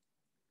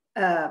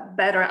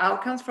better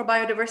outcomes for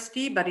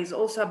biodiversity, but it's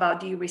also about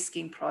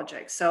de-risking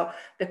projects. So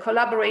the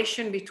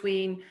collaboration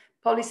between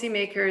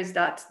policymakers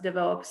that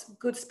develops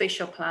good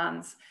spatial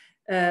plans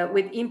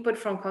with input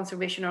from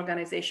conservation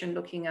organizations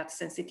looking at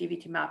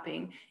sensitivity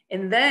mapping,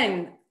 and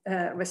then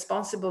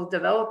responsible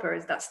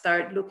developers that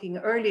start looking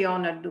early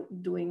on at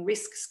doing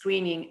risk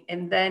screening,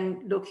 and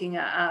then looking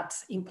at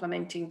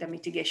implementing the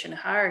mitigation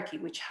hierarchy,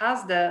 which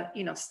has the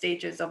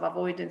stages of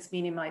avoidance,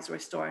 minimize,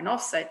 restore, and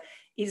offset,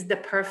 is the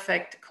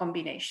perfect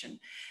combination.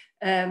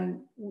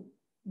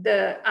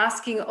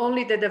 Asking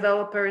only the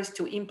developers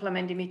to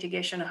implement the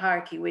mitigation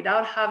hierarchy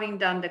without having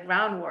done the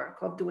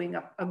groundwork of doing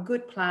a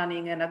good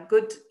planning and a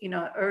good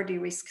early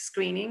risk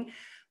screening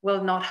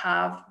will not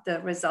have the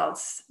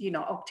results,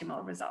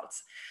 optimal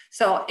results.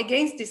 So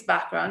against this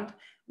background,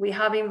 we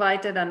have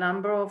invited a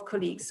number of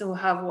colleagues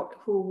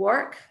who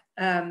work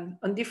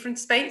on different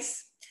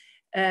space,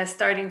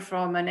 starting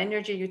from an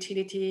energy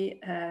utility,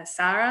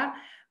 Sara,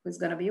 who's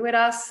going to be with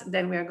us.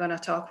 Then we're going to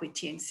talk with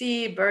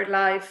TNC,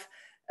 BirdLife,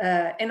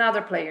 and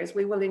other players.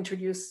 We will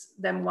introduce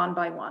them one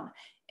by one.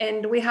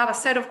 And we have a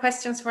set of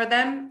questions for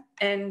them.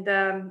 And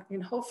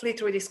hopefully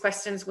through these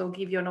questions, we'll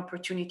give you an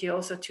opportunity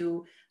also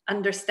to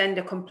understand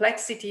the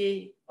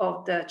complexity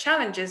of the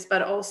challenges,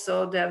 but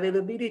also the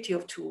availability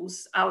of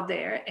tools out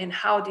there and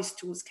how these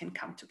tools can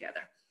come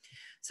together.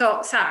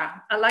 So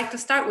Sara, I'd like to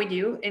start with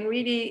you, and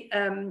really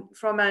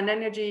from an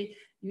energy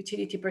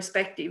utility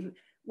perspective,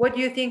 what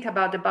do you think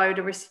about the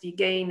biodiversity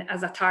gain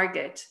as a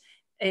target?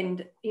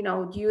 And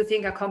do you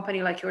think a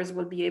company like yours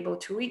will be able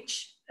to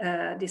reach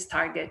this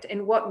target?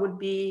 And what would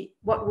be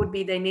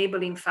the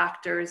enabling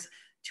factors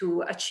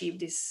to achieve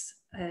this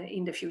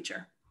in the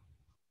future?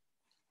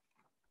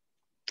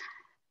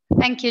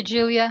 Thank you,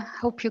 Giulia.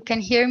 Hope you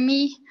can hear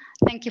me.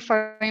 Thank you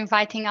for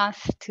inviting us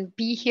to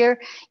be here.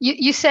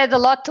 You said a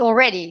lot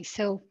already,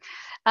 so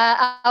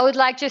I would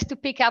like just to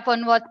pick up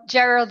on what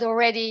Gerard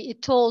already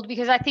told,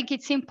 because I think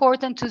it's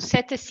important to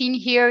set the scene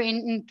here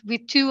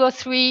with 2 or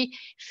 3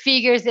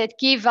 figures that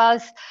give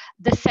us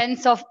the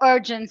sense of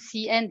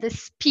urgency and the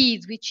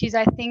speed, which is,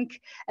 I think,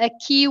 a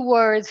key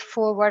word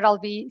for what I'll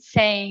be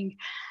saying.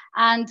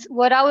 And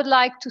what I would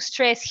like to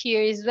stress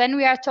here is when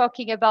we are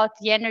talking about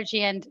the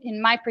energy, and in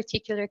my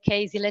particular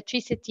case,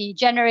 electricity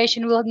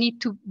generation will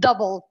need to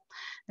double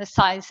the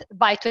size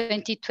by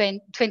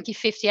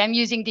 2050. I'm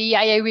using the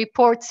EIA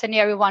report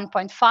scenario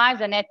 1.5,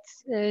 the net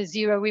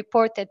zero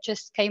report that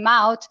just came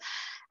out.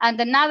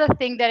 And another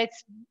thing that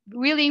it's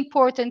really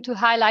important to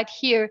highlight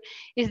here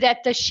is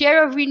that the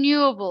share of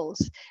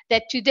renewables,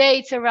 that today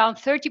it's around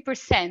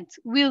 30%,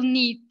 will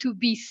need to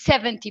be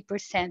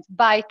 70%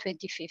 by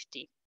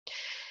 2050.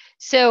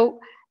 So,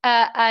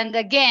 and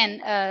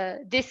again,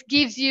 this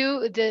gives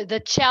you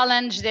the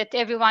challenge that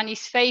everyone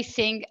is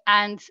facing,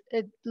 and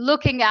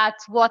looking at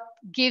what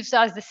gives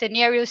us the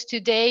scenarios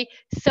today,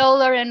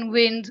 solar and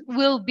wind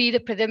will be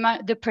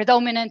the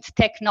predominant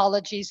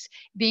technologies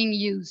being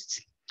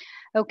used.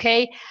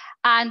 Okay,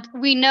 and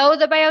we know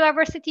the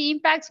biodiversity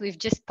impacts. We've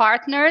just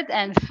partnered,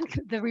 and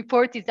the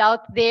report is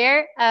out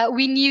there.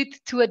 We need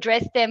to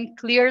address them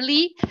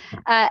clearly.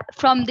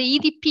 From the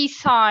EDP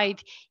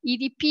side,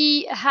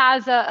 EDP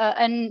has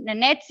a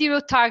net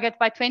zero target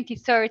by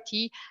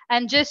 2030.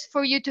 And just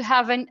for you to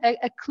have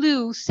a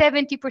clue,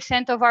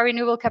 70% of our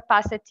renewable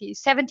capacity,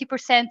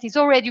 70% is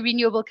already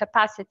renewable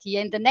capacity.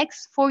 And the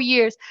next 4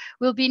 years,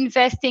 we'll be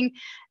investing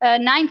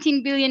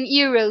 19 billion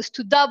euros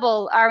to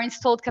double our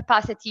installed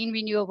capacity in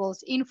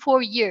renewables in 4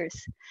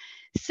 years.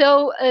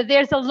 So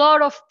there's a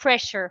lot of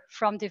pressure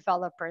from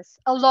developers,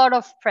 a lot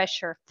of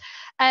pressure.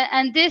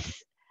 And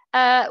this,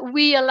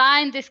 we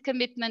align this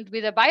commitment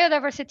with a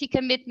biodiversity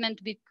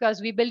commitment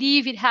because we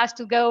believe it has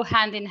to go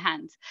hand in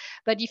hand.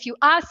 But if you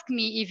ask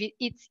me if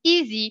it's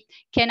easy,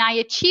 can I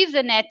achieve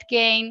the net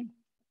gain?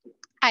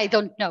 I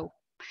don't know.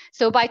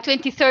 So by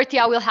 2030,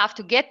 I will have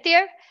to get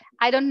there.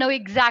 I don't know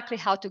exactly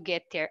how to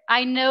get there.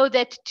 I know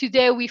that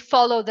today we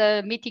follow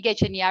the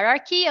mitigation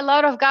hierarchy. A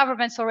lot of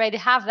governments already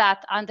have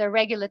that under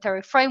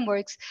regulatory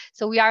frameworks,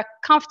 so we are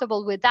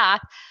comfortable with that.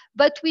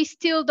 But we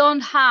still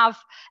don't have,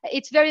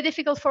 it's very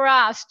difficult for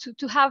us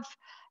to have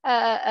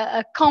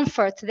a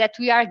comfort that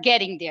we are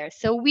getting there.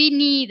 So we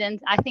need, and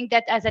I think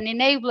that as an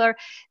enabler,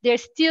 there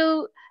is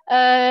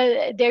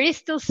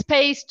still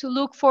space to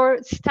look for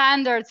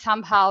standards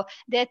somehow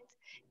that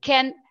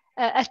can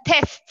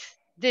attest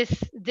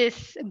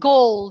this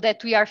goal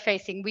that we are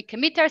facing. We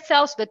commit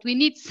ourselves, but we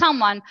need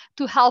someone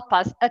to help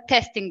us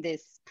attesting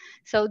this.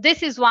 So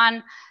this is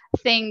one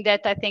thing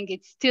that I think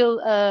it's still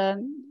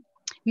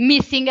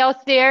missing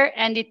out there,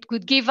 and it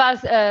could give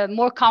us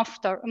more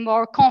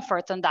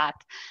comfort on that.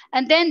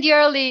 And then the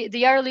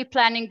early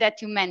planning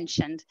that you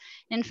mentioned.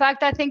 In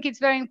fact, I think it's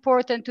very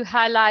important to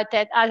highlight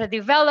that as a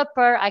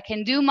developer, I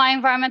can do my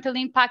environmental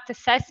impact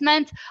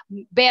assessment,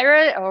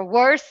 better or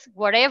worse,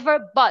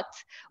 whatever, but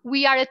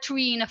we are a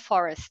tree in a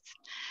forest.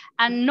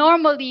 And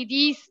normally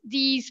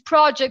these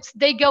projects,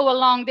 they go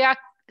along, there are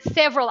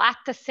several at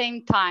the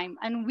same time,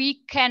 and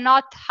we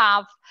cannot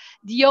have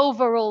the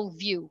overall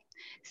view.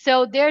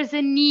 So there's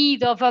a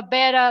need of a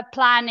better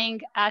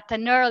planning at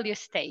an earlier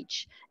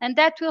stage. And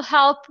that will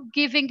help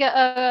giving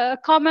a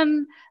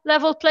common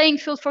level playing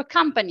field for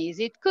companies.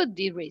 It could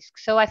de-risk.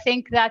 So I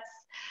think that's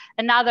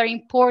another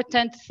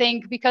important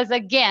thing, because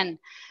again,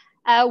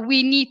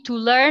 we need to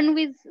learn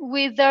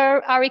with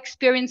our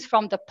experience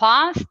from the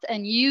past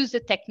and use the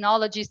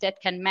technologies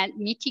that can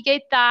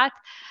mitigate that.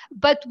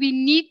 But we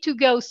need to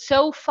go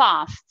so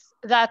fast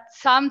that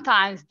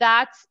sometimes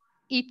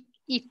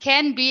it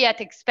can be at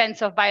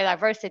expense of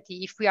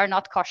biodiversity if we are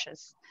not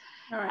cautious.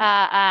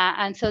 Right.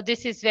 And so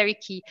this is very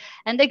key.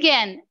 And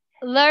again,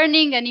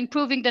 learning and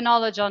improving the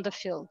knowledge on the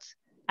field.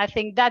 I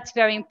think that's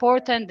very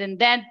important, and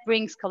that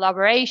brings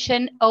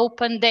collaboration,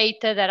 open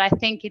data that I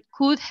think it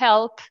could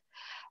help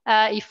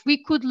if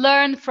we could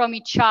learn from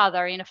each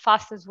other in a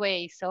fastest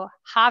way. So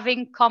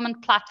having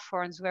common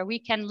platforms where we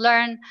can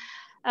learn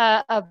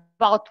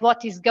about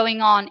what is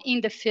going on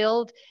in the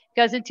field,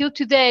 because until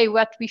today,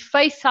 what we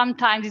face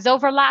sometimes is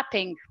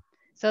overlapping.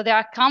 So there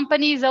are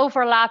companies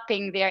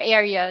overlapping their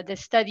area, the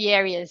study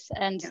areas,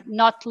 and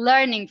not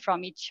learning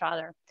from each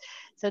other.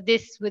 So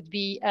this would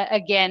be,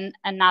 again,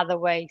 another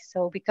way.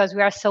 So because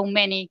we are so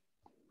many,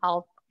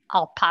 I'll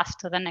pass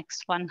to the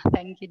next one.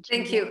 Thank you,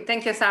 Giulia.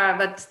 Thank you, Sara.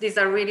 But these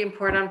are really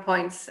important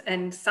points,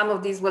 and some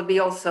of these will be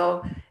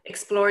also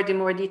explored in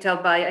more detail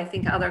by, I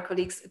think, other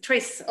colleagues.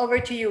 Tris, over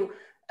to you.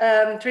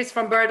 Tris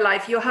from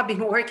BirdLife, you have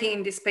been working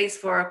in this space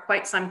for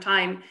quite some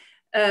time,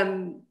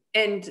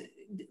 and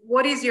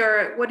what is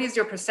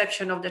your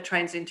perception of the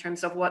trends in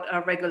terms of what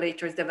our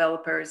regulators,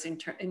 developers,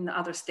 and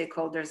other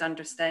stakeholders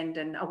understand,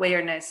 and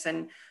awareness,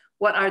 and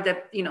what are the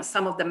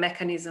some of the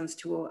mechanisms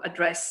to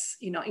address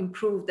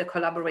improve the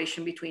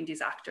collaboration between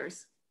these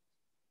actors?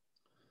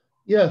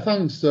 Yeah,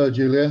 thanks,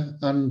 Giulia,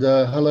 and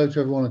hello to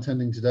everyone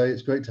attending today.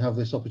 It's great to have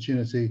this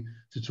opportunity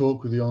to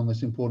talk with you on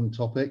this important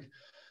topic.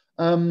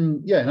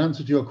 Yeah, in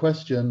answer to your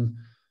question,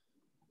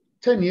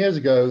 10 years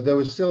ago, there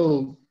was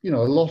still, a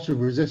lot of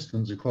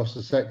resistance across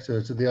the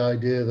sector to the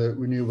idea that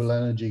renewable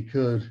energy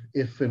could,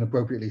 if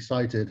inappropriately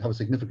sited, have a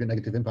significant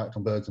negative impact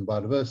on birds and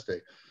biodiversity.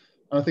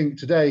 And I think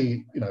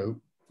today,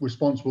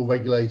 responsible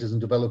regulators and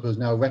developers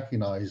now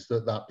recognize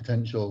that that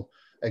potential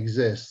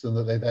exists and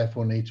that they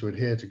therefore need to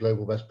adhere to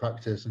global best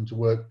practice and to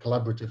work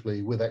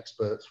collaboratively with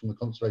experts from the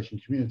conservation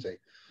community.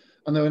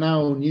 And there are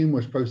now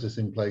numerous processes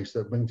in place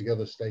that bring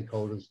together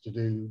stakeholders to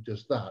do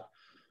just that.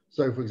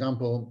 So, for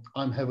example,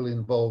 I'm heavily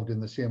involved in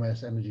the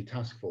CMS Energy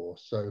Task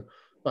Force. So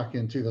back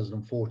in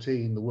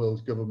 2014, the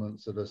world's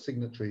governments that are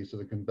signatories to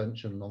the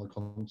Convention on the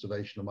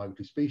Conservation of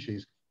Migratory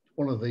Species,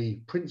 one of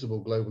the principal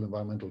global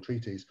environmental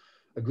treaties,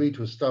 agreed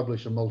to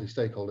establish a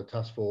multi-stakeholder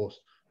task force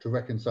to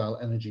reconcile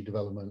energy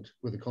development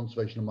with the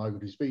conservation of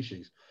migratory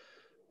species.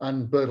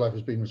 And BirdLife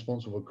has been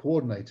responsible for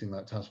coordinating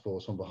that task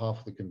force on behalf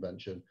of the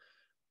convention.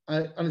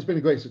 And it's been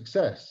a great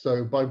success.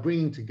 So by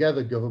bringing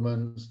together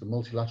governments, the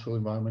multilateral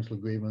environmental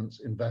agreements,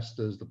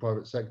 investors, the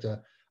private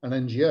sector, and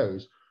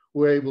NGOs,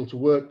 we're able to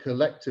work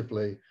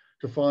collectively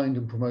to find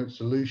and promote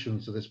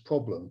solutions to this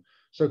problem.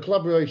 So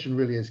collaboration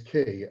really is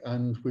key,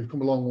 and we've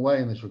come a long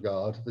way in this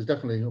regard. There's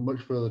definitely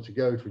much further to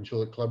go to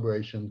ensure that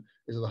collaboration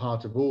is at the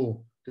heart of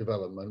all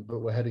development, but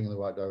we're heading in the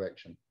right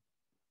direction.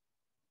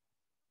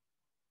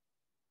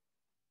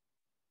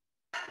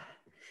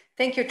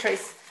 Thank you,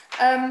 Tris.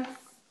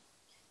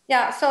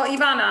 Yeah, so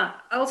Ivana,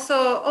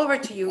 also over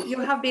to you.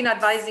 You have been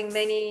advising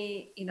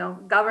many,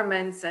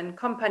 governments and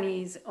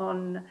companies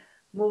on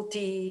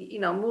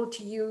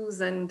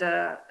multi-use and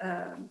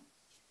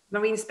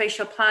marine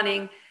spatial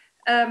planning.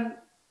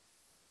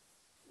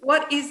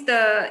 What is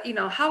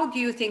how do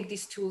you think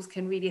these tools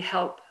can really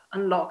help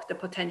unlock the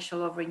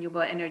potential of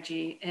renewable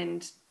energy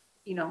and,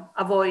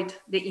 avoid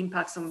the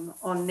impacts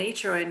on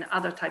nature and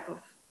other type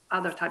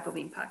of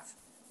impacts?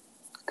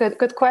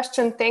 Good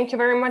question. Thank you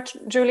very much,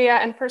 Giulia.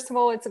 And first of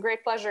all, it's a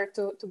great pleasure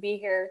to be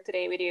here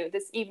today with you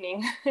this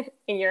evening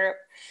in Europe.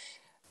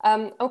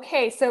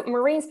 Okay, so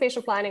marine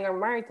spatial planning or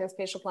maritime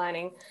spatial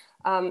planning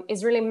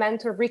is really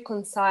meant to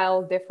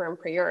reconcile different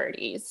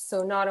priorities.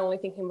 So not only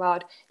thinking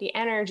about the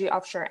energy,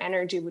 offshore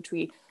energy, which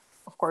we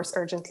of course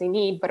urgently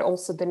need, but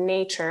also the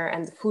nature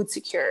and the food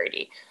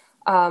security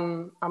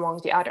among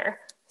the other.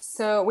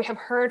 So we have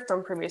heard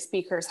from previous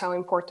speakers how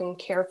important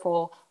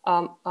careful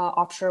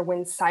offshore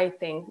wind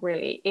siting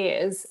really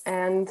is.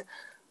 And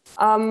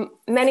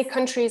many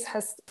countries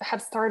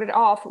have started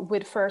off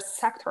with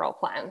first sectoral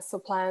plans. So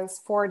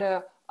plans for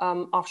the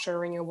offshore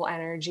renewable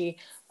energy,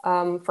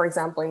 for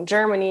example, in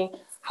Germany.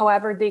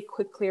 However, they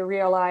quickly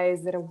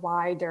realized that a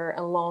wider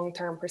and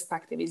long-term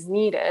perspective is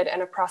needed,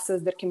 and a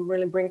process that can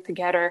really bring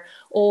together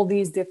all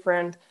these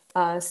different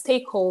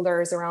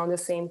stakeholders around the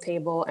same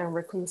table and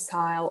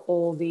reconcile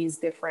all these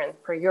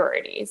different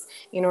priorities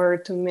in order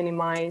to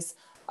minimize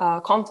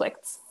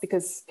conflicts,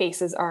 because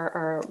spaces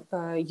are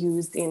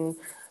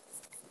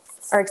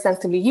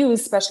extensively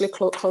used, especially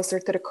closer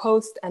to the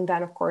coast. And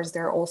then, of course,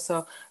 there are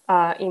also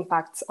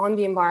impacts on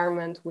the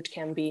environment, which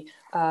can be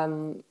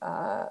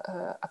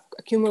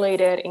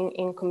accumulated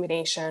in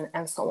combination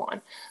and so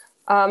on.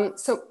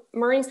 So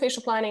marine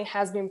spatial planning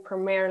has been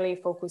primarily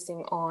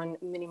focusing on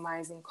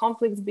minimizing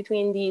conflicts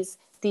between these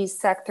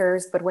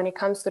sectors. But when it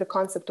comes to the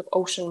concept of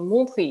ocean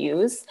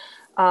multi-use,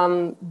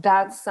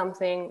 that's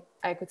something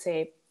I could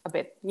say a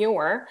bit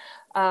newer.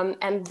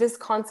 And this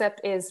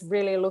concept is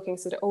really looking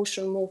to the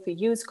ocean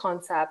multi-use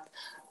concept.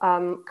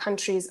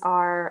 Countries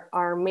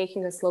are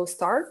making a slow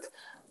start.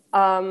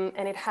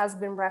 And it has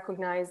been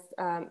recognized,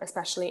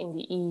 especially in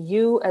the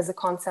EU, as a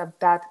concept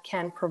that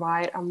can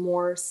provide a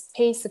more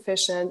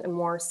space-efficient and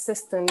more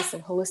systems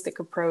and holistic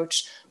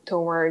approach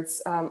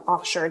towards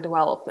offshore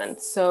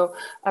development. So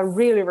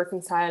really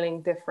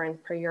reconciling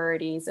different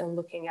priorities and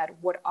looking at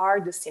what are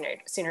the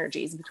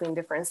synergies between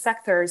different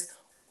sectors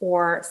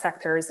or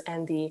sectors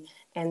and the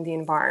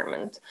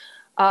environment.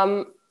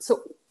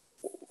 So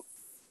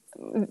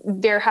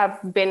there have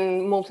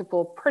been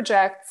multiple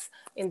projects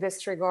in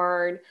this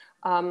regard,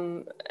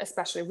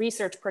 especially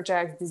research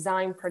projects,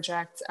 design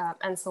projects,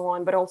 and so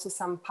on, but also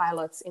some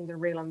pilots in the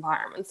real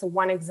environment. So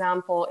one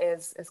example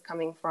is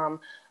coming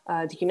from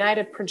the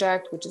United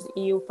project, which is an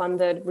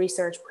EU-funded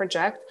research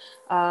project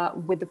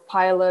with the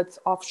pilots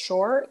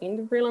offshore in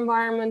the real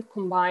environment,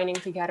 combining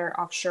together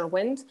offshore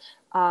wind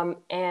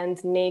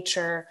and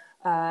nature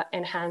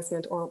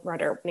enhancement, or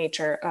rather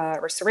nature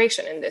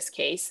restoration in this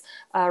case,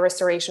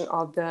 restoration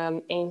of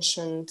the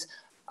ancient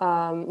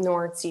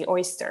North Sea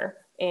oyster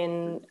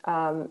in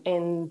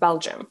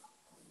Belgium.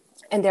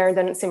 And there are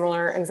then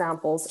similar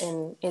examples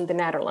in the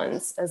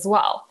Netherlands as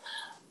well.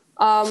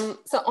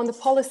 So on the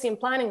policy and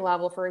planning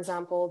level, for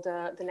example,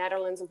 the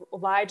Netherlands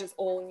obliges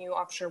all new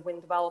offshore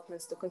wind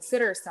developments to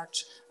consider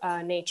such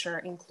nature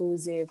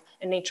inclusive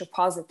and nature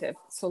positive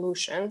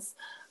solutions.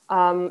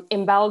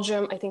 In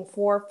Belgium, I think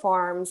 4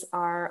 farms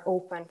are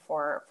open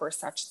for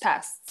such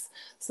tests.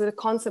 So the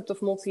concept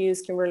of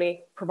multi-use can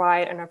really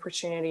provide an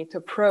opportunity to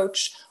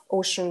approach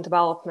ocean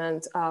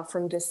development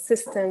from this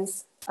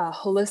systems,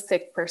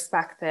 holistic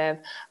perspective,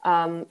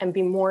 and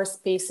be more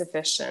space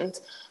efficient.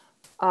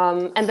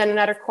 And then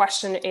another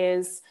question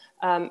is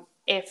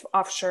if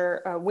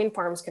offshore wind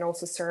farms can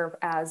also serve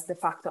as de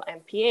facto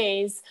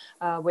MPAs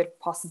with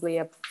possibly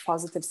a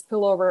positive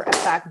spillover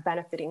effect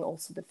benefiting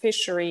also the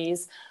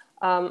fisheries.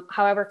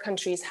 However,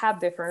 countries have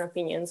different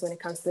opinions when it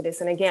comes to this.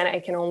 And again, I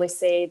can only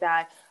say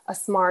that a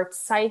smart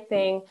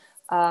siting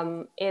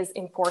is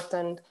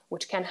important,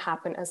 which can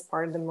happen as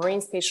part of the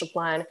Marine Spatial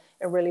Plan,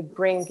 and really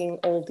bringing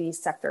all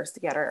these sectors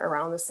together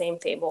around the same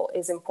table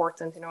is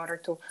important in order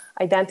to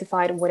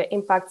identify what the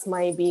impacts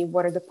might be,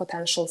 what are the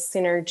potential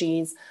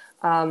synergies,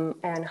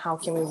 and how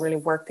can we really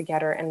work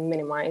together and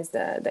minimize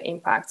the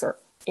impacts, or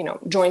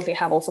jointly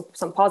have also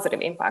some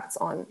positive impacts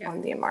on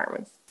the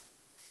environment.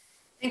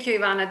 Thank you,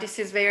 Ivana. This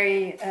is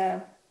very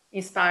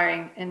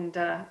inspiring, and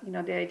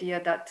the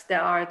idea that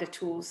there are the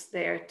tools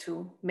there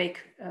to make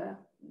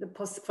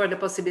for the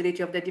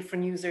possibility of the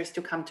different users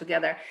to come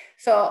together.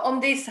 So on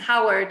this,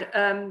 Howard,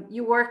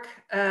 you work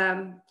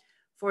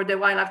for the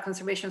Wildlife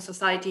Conservation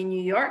Society in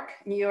New York.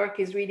 New York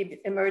is really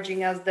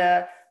emerging as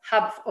the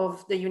hub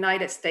of the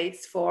United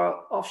States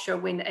for offshore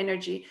wind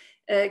energy.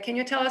 Can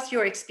you tell us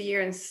your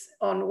experience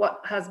on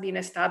what has been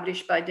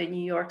established by the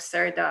New York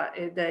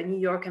CERDA, the New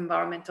York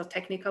Environmental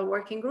Technical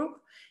Working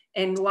Group,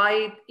 and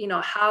why,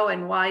 how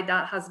and why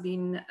that has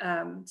been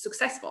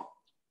successful?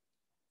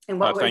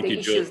 And what were the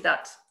issues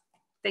that?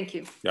 Thank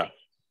you. Yeah,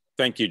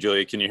 thank you,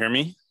 Giulia. Can you hear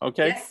me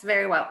okay? Yes,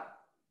 very well.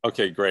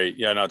 Okay, great.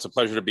 Yeah, no, it's a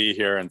pleasure to be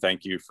here, and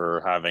thank you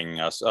for having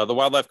us. The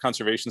Wildlife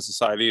Conservation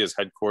Society is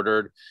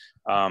headquartered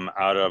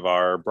out of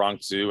our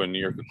Bronx Zoo and New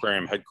York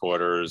Aquarium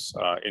headquarters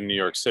in New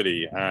York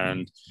City.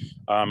 And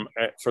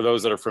for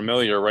those that are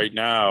familiar, right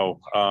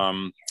now,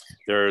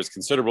 there's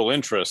considerable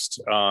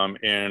interest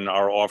in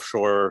our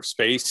offshore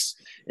space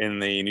in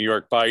the New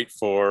York Bight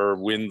for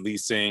wind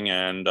leasing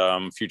and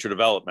future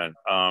development.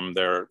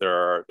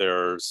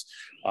 There's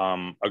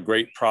a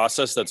great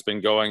process that's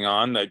been going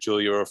on that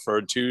Giulia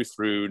referred to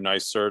through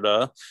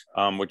NYSERDA,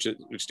 which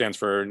stands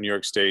for New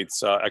York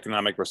State's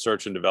Economic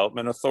Research and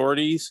Development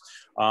Authorities,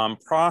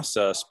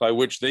 process by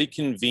which they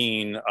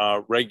convene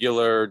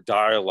regular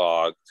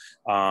dialogue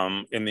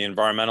in the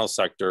environmental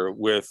sector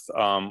with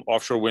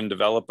offshore wind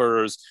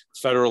developers,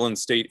 federal and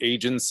state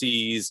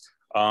agencies,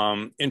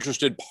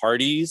 interested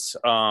parties,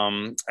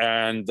 and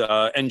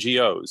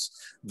NGOs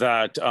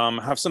that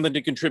have something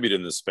to contribute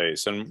in this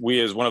space. And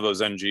we, as one of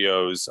those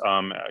NGOs,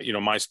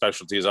 my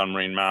specialty is on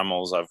marine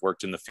mammals. I've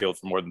worked in the field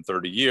for more than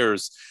 30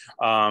 years.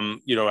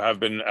 Have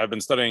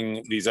been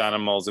studying these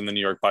animals in the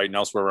New York Bight and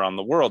elsewhere around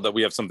the world, that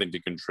we have something to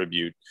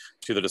contribute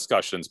to the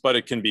discussions. But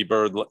it can be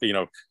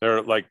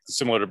they're like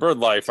similar to bird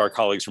life. Our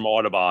colleagues from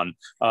Audubon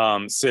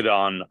sit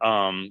on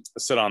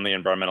the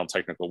Environmental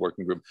Technical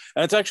Working Group,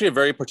 and it's actually a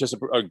great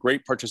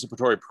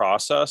participatory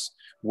process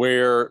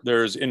where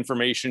there's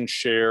information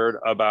shared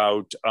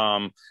about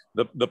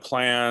the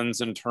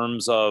plans in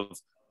terms of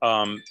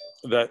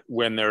that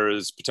when there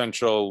is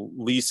potential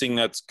leasing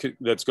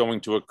that's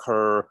going to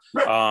occur,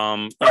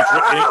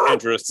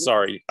 interest,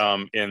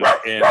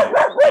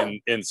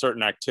 in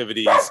certain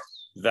activities,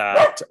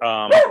 that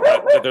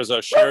there's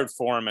a shared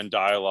forum and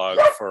dialogue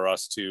for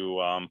us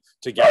to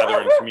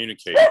gather and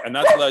communicate, and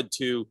that's led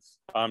to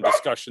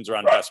discussions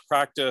around best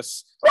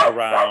practice,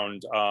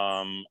 around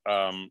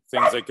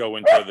things that go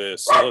into the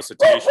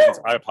solicitations.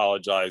 I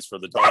apologize for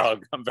the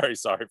dog. I'm very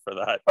sorry for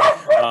that.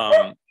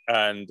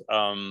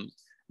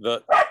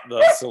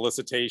 The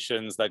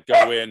solicitations that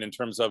go in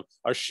terms of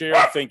a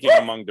shared thinking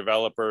among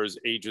developers,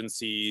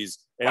 agencies,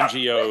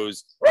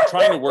 NGOs,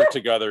 trying to work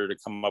together to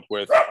come up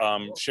with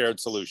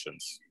shared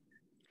solutions.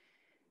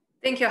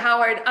 Thank you,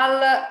 Howard.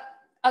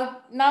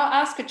 I'll now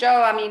ask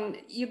Joe. I mean,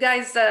 you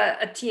guys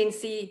at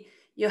TNC,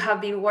 you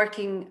have been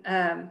working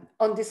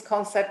on this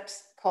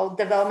concept called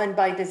development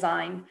by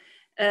design.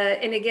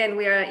 And again,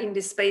 we are in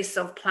the space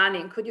of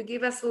planning. Could you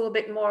give us a little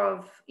bit more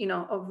of,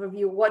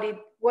 overview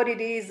what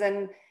it is,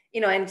 and,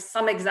 and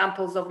some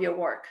examples of your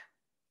work?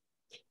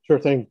 Sure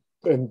thing.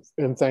 And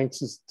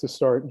thanks to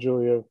start,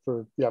 Giulia,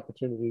 for the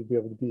opportunity to be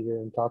able to be here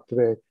and talk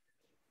today.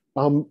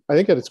 I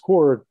think at its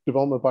core,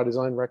 development by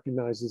design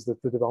recognizes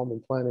that the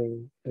development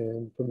planning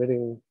and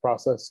permitting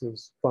process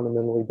is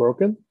fundamentally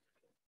broken.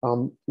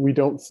 we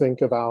don't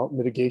think about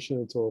mitigation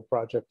until a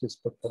project is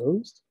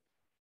proposed.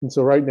 And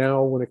so right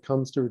now, when it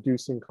comes to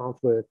reducing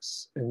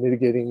conflicts and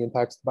mitigating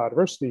impacts to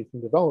biodiversity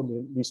from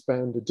development, we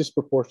spend a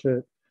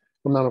disproportionate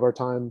amount of our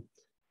time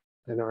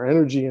and our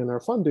energy and our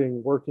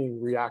funding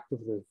working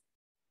reactively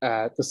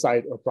at the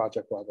site or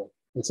project level.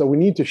 And so we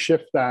need to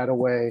shift that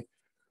away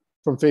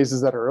from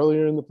phases that are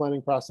earlier in the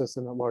planning process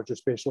and at larger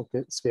spatial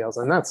scales.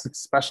 And that's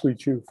especially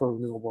true for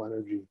renewable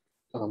energy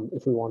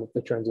if we want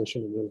the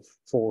transition to move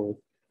forward.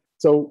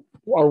 So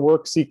our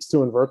work seeks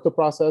to invert the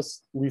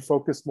process. We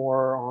focus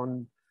more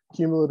on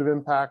cumulative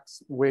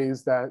impacts,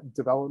 ways that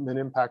development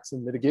impacts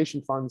and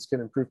mitigation funds can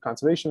improve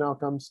conservation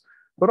outcomes,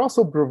 but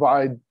also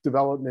provide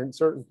development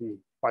certainty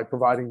by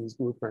providing these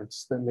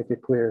blueprints that make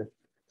it clear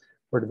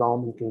where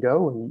development can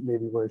go and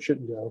maybe where it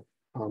shouldn't go,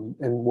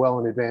 and well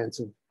in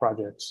advance of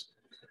projects.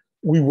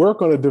 We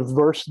work on a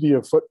diversity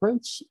of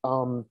footprints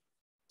from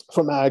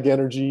ag,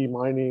 energy,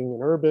 mining,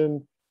 and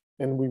urban,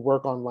 and we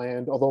work on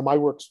land. Although my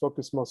work's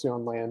focused mostly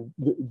on land,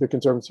 the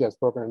Conservancy has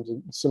programs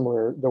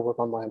similar that work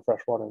on land,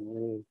 freshwater, and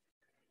marine.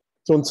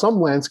 So in some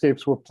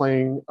landscapes, we're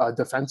playing a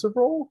defensive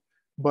role,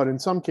 but in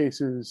some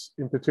cases,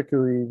 in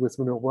particularly with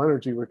renewable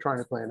energy, we're trying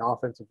to play an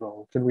offensive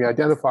role. Can we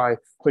identify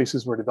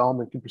places where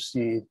development can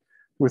proceed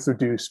with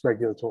reduced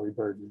regulatory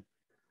burden?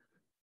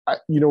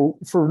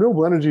 For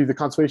renewable energy, the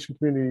conservation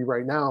community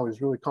right now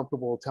is really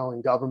comfortable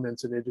telling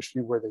governments and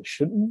industry where they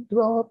shouldn't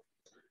develop,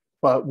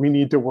 but we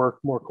need to work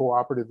more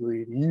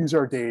cooperatively to use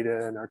our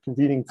data and our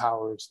convening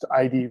powers to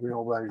ID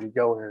renewable energy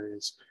go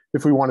areas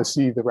if we want to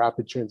see the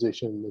rapid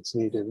transition that's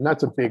needed. And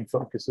that's a big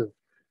focus of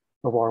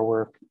our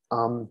work.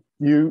 I'll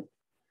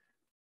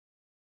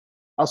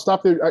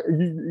stop there.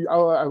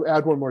 I'll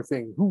add one more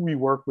thing. Who we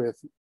work with,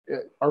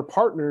 our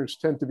partners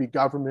tend to be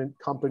government,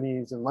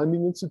 companies, and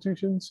lending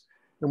institutions.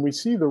 And we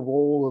see the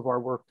role of our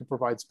work to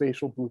provide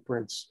spatial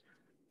blueprints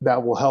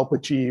that will help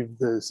achieve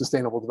the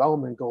Sustainable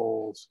Development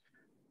Goals,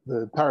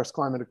 the Paris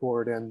Climate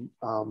Accord, and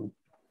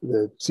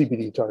the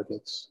CBD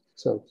targets.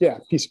 So yeah,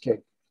 piece of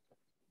cake.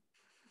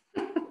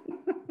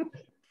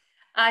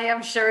 I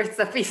am sure it's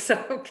a piece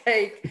of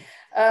cake.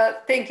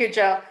 Thank you,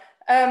 Joe.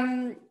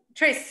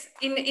 Trace,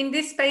 in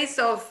this space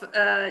of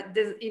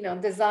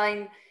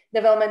design,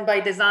 development by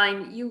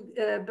design,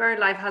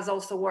 BirdLife has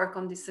also worked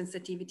on these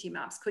sensitivity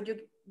maps. Could you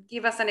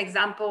give us an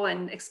example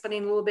and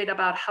explain a little bit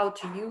about how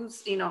to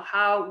use,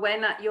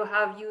 when you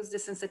have used the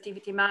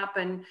sensitivity map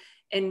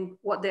and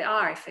what they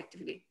are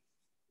effectively?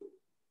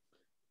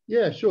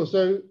 Yeah, sure.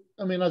 So,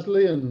 I mean, as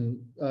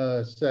Leon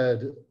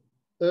said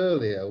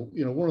earlier,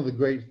 one of the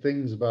great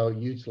things about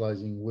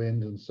utilizing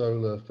wind and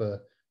solar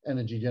for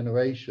energy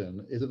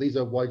generation is that these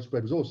are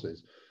widespread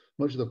resources.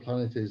 Much of the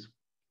planet is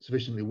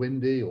sufficiently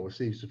windy or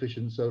receives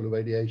sufficient solar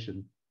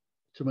radiation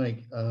to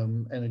make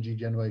energy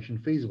generation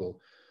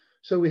feasible.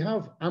 So we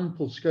have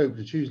ample scope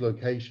to choose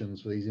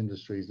locations for these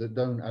industries that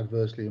don't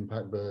adversely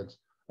impact birds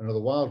and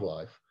other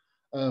wildlife.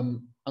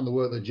 And the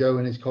work that Joe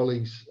and his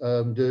colleagues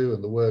do,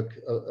 and the work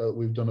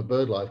we've done at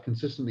BirdLife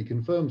consistently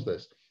confirms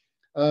this.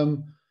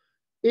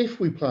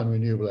 If we plan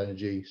renewable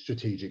energy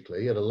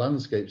strategically at a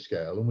landscape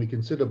scale and we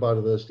consider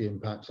biodiversity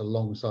impacts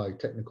alongside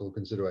technical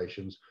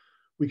considerations,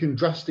 we can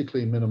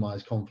drastically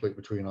minimize conflict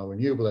between our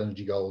renewable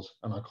energy goals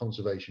and our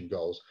conservation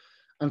goals.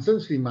 And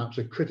sensitivity maps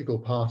are a critical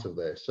part of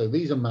this. So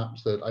these are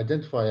maps that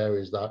identify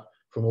areas that,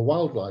 from a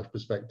wildlife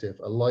perspective,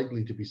 are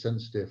likely to be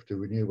sensitive to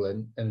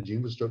renewable energy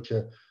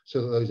infrastructure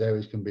so that those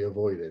areas can be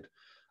avoided.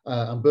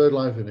 And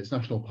BirdLife and its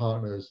national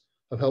partners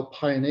have helped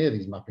pioneer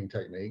these mapping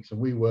techniques, and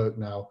we work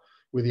now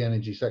with the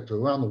energy sector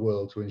around the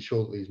world to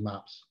ensure that these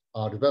maps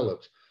are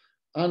developed.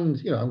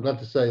 And I'm glad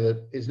to say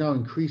that it's now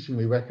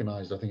increasingly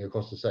recognized, I think,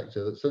 across the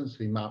sector that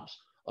sensitivity maps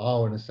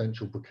are an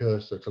essential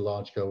precursor to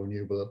large-scale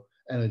renewable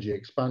energy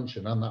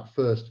expansion and that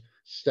first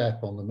step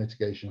on the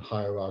mitigation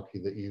hierarchy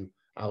that you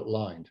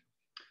outlined.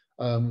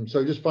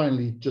 So just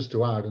finally, just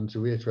to add and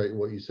to reiterate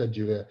what you said,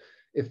 Giulia,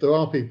 if there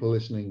are people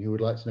listening who would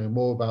like to know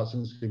more about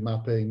sensitivity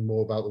mapping,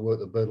 more about the work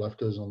that BirdLife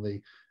does on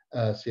the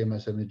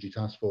CMS Energy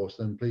Task Force,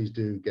 then please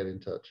do get in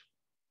touch.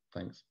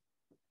 Thanks.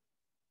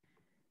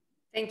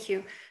 Thank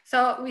you.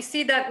 So we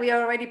see that we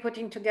are already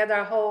putting together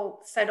a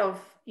whole set of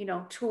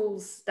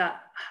tools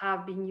that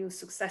have been used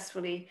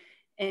successfully,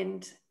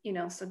 and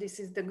so this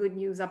is the good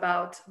news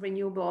about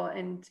renewable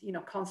and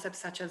concepts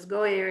such as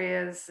go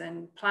areas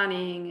and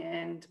planning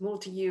and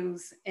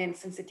multi-use and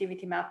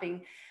sensitivity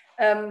mapping.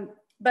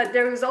 But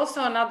there is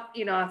also another,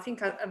 I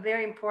think a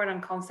very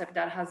important concept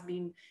that has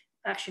been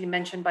actually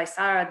mentioned by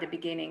Sara at the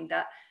beginning,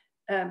 that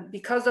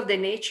because of the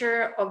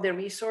nature of the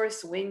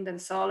resource, wind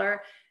and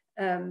solar,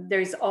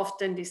 there is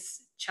often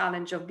this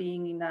challenge of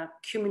being in a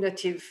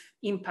cumulative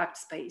impact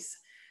space.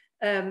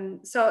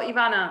 So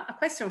Ivana, a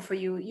question for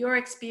you. Your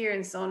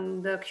experience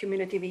on the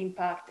cumulative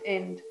impact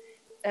and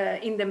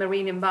in the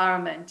marine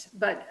environment,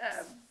 but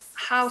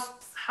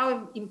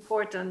how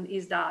important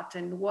is that,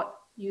 and what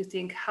you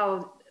think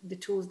how the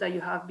tools that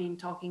you have been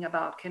talking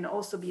about can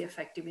also be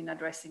effective in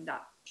addressing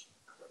that?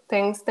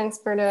 Thanks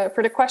for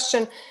the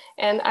question.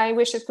 And I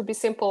wish it could be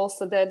simple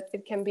so that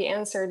it can be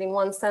answered in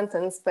one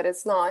sentence, but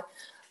it's not.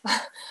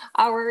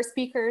 Our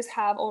speakers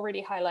have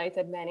already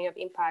highlighted many of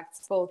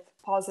impacts, both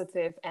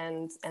positive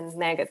and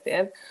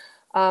negative.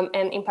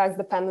 And impacts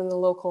depend on the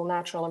local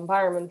natural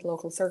environment,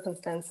 local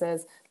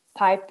circumstances,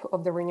 type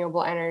of the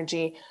renewable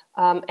energy,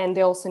 and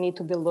they also need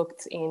to be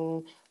looked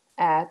in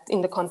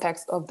the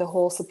context of the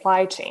whole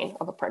supply chain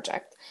of a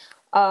project.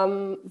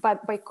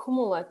 But by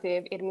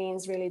cumulative, it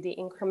means really the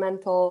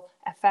incremental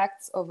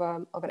effects of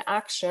an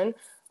action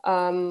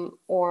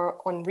or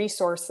on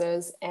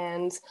resources,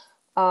 and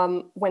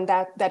when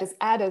that is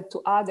added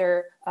to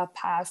other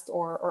past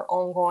or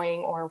ongoing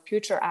or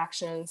future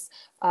actions,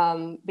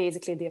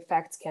 basically the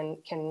effects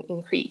can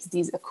increase,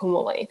 these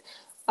accumulate.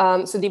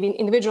 So the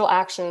individual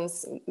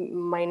actions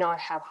might not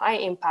have high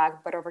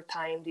impact, but over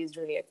time, these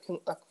really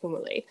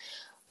accumulate.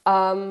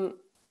 And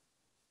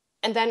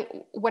then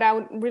what I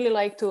would really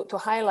like to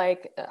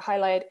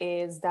highlight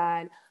is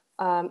that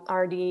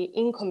are the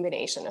in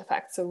combination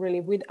effects. So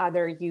really with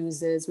other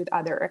uses, with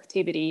other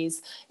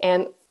activities,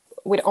 and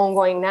with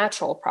ongoing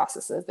natural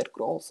processes that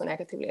could also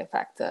negatively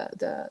affect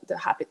the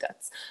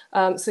habitats.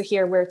 So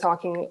here we're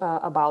talking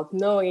about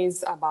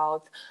noise,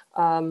 about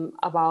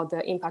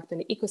the impact on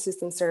the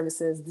ecosystem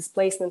services,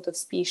 displacement of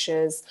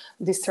species,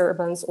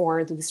 disturbance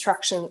or the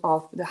destruction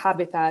of the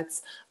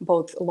habitats,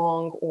 both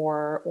long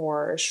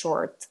or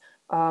short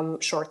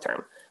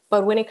term.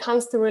 But when it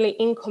comes to really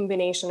in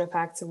combination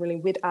effects, really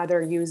with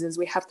other uses,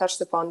 we have touched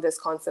upon this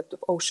concept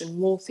of ocean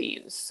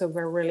multi-use. So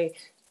we're really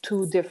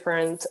two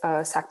different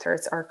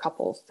sectors are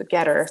coupled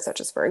together,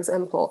 such as, for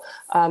example,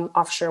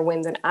 offshore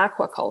wind and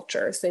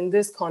aquaculture. So in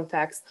this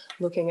context,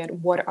 looking at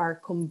what are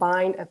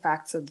combined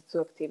effects of the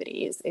two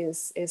activities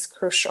is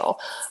crucial.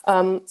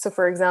 So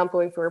for example,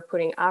 if we're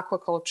putting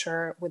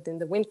aquaculture within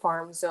the wind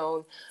farm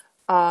zone,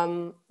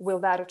 will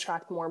that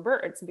attract more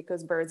birds?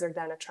 Because birds are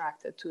then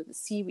attracted to the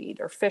seaweed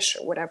or fish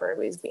or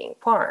whatever is being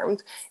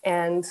farmed.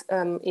 And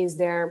is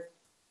there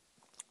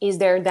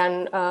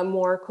then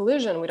more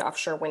collision with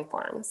offshore wind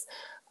farms?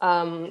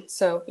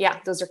 So yeah,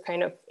 those are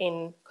kind of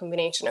in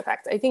combination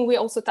effects. I think we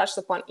also touched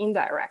upon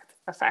indirect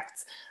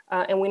effects,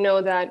 and we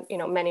know that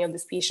many of the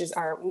species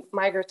are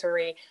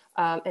migratory,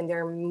 and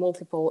there are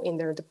multiple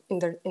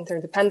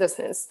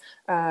interdependencies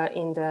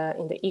in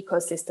the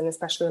ecosystem,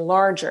 especially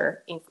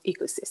larger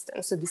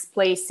ecosystems. So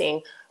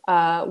displacing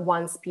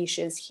one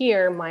species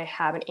here might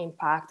have an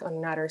impact on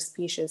another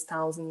species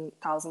thousand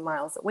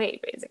miles away,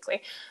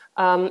 basically.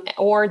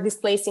 Or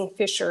displacing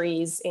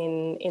fisheries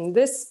in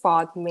this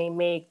spot may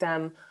make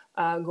them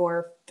go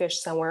or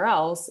fish somewhere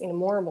else in a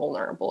more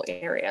vulnerable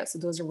area. So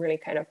those are really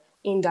kind of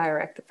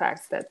indirect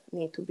effects that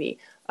need to be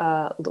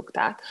looked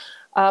at.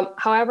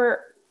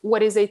 However,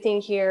 what is, I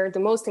think, here the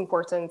most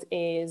important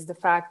is the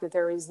fact that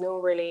there is no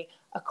really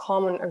a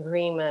common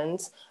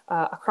agreement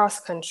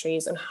across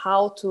countries on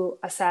how to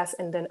assess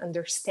and then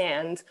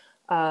understand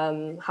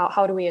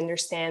how do we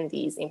understand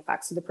these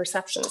impacts. So the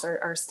perceptions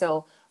are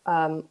still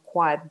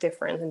quite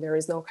different, and there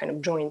is no kind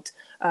of joint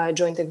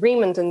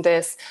agreement on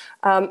this.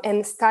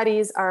 And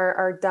studies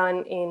are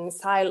done in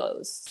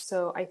silos.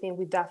 So I think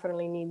we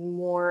definitely need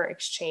more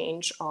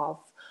exchange of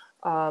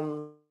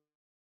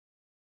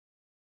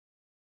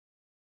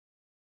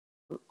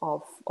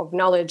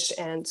knowledge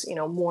and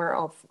more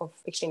of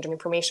exchange of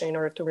information in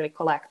order to really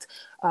collect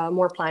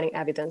more planning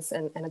evidence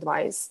and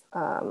advise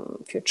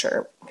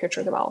future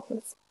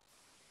developments.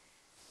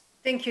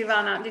 Thank you,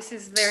 Ivana. This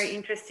is very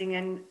interesting,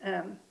 and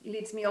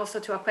leads me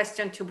also to a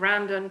question to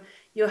Brandon.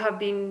 You have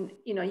been,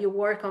 you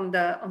work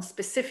on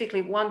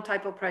specifically one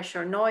type of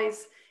pressure,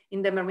 noise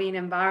in the marine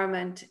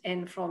environment,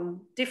 and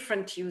from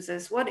different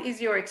uses. What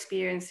is your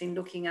experience in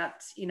looking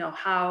at,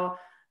 how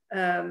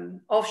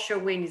offshore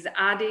wind is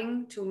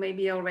adding to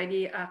maybe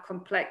already a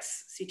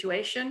complex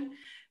situation?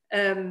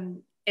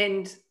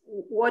 And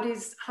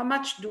how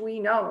much do we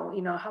know,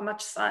 how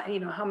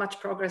much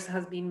progress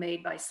has been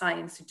made by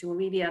science to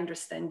really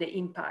understand the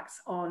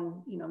impacts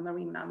on,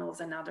 marine mammals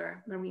and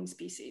other marine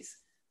species?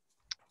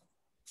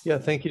 Yeah,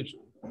 thank you.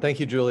 Thank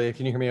you, Giulia.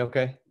 Can you hear me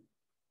okay?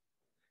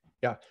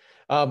 Yeah.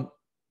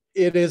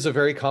 It is a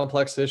very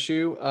complex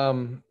issue.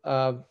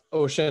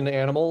 Ocean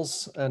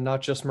animals, and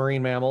not just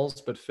marine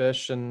mammals, but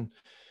fish and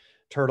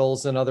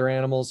turtles and other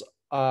animals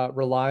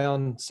rely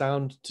on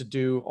sound to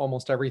do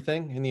almost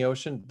everything in the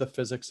ocean. The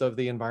physics of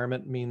the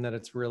environment mean that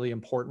it's really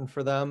important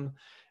for them.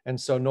 And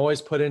so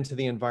noise put into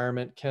the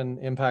environment can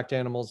impact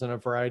animals in a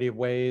variety of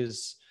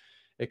ways.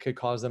 It could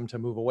cause them to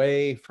move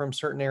away from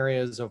certain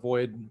areas,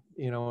 avoid,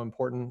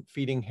 important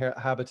feeding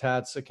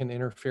habitats. It can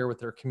interfere with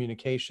their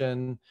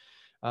communication.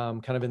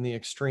 Kind of in the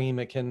extreme,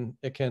 it can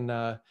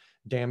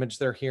damage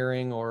their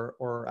hearing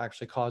or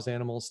actually cause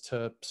animals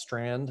to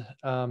strand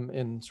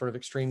in sort of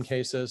extreme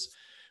cases.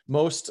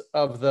 Most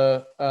of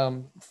the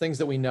things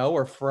that we know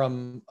are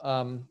from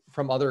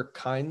other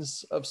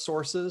kinds of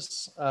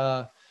sources.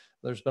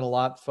 There's been a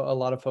lot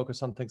of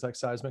focus on things like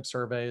seismic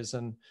surveys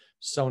and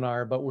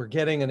sonar, but we're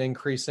getting an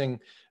increasing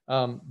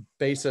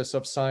basis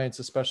of science,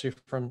 especially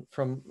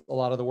from a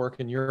lot of the work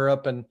in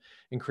Europe, and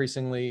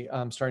increasingly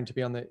starting to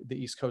be on the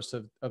East Coast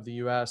of the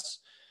US.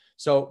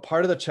 So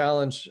part of the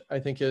challenge, I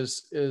think,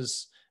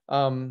 is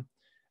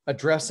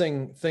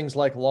addressing things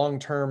like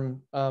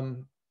long-term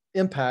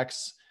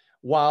impacts,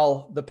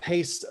 while the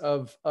pace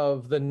of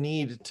the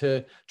need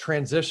to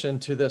transition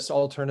to this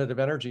alternative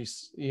energy,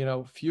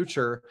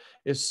 future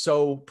is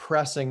so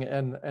pressing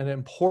and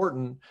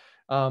important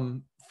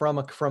from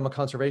a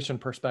conservation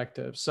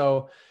perspective.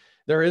 So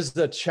there is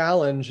the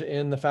challenge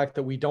in the fact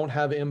that we do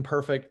have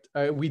imperfect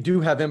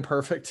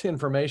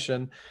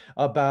information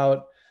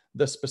about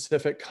the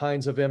specific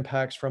kinds of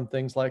impacts from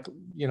things like,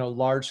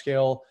 large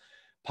scale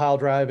pile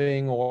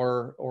driving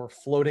or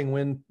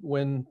floating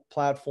wind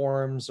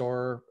platforms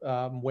or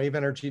wave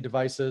energy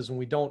devices, and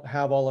we don't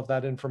have all of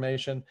that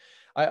information.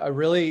 I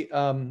really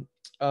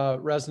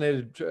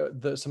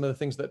resonated some of the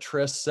things that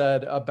Tris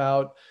said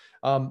about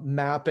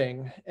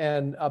mapping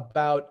and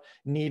about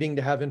needing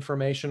to have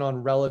information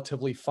on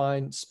relatively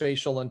fine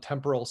spatial and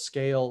temporal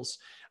scales.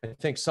 I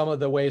think some of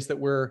the ways that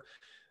we're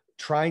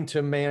trying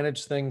to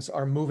manage things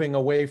are moving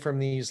away from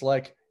these,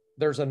 like,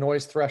 there's a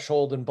noise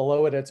threshold and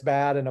below it it's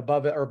bad, and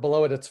above it, or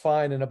below it it's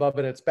fine and above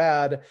it it's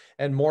bad,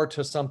 and more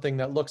to something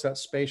that looks at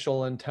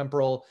spatial and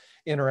temporal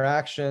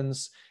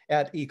interactions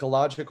at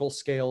ecological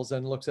scales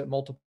and looks at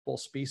multiple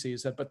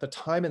species. But the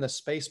time and the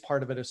space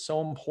part of it is so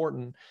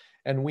important,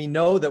 and we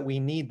know that we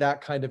need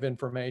that kind of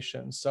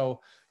information. So,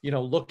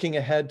 looking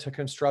ahead to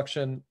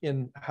construction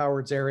in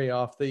Howard's area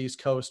off the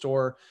East Coast,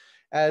 or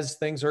as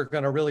things are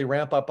going to really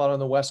ramp up out on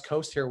the West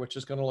Coast here, which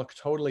is going to look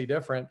totally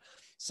different,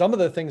 some of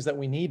the things that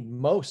we need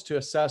most to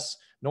assess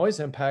noise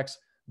impacts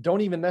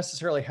don't even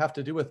necessarily have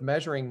to do with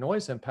measuring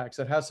noise impacts.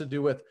 It has to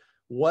do with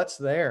what's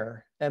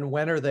there and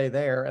when are they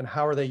there and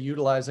how are they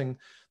utilizing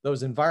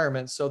those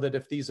environments, so that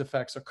if these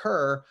effects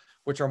occur,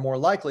 which are more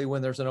likely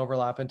when there's an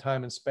overlap in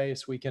time and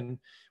space, we can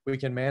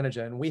manage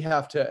it. And we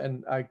have to,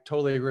 and I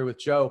totally agree with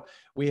Joe,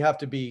 we have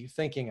to be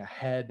thinking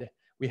ahead.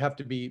 We have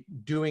to be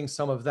doing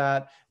some of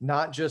that,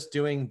 not just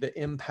doing the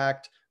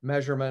impact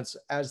measurements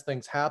as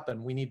things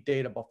happen. We need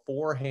data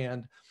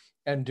beforehand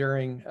and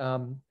during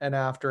and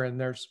after. And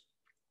there's,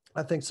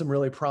 I think, some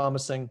really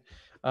promising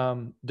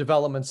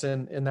developments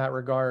in that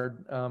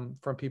regard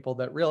from people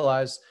that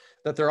realize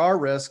that there are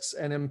risks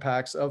and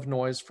impacts of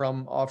noise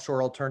from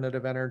offshore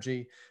alternative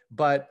energy,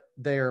 but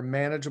they are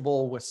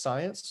manageable with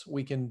science.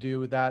 We can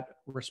do that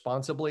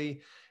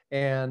responsibly,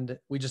 and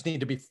we just need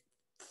to be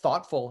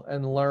thoughtful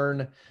and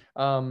learn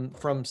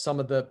from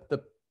some of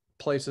the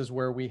places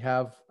where we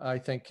have, I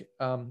think,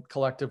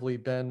 collectively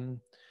been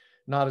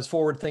not as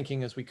forward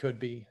thinking as we could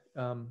be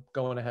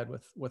going ahead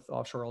with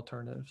offshore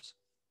alternatives.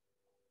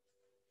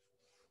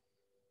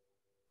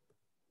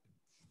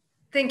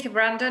 Thank you,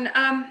 Brandon.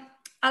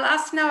 I'll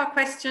ask now a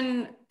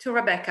question to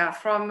Rebecca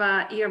from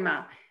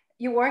IRMA.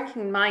 You work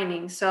in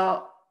mining,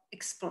 so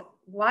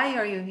why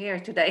are you here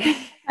today?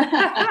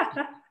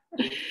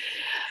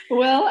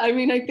 Well, I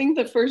mean, I think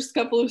the first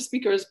couple of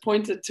speakers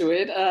pointed to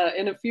it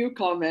in a few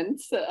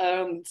comments,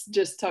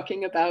 just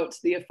talking about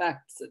the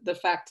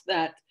fact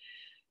that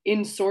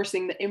in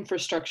sourcing the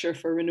infrastructure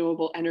for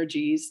renewable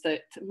energies,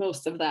 that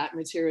most of that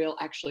material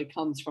actually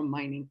comes from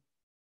mining.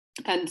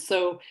 And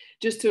so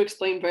just to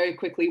explain very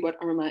quickly what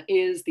IRMA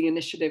is, the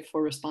Initiative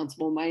for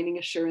Responsible Mining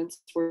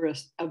Assurance, we're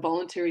a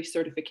voluntary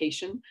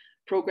certification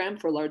program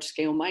for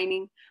large-scale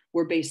mining.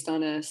 We're based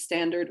on a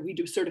standard. We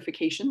do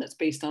certification that's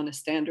based on a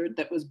standard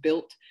that was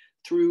built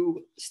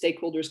through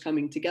stakeholders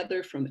coming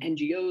together from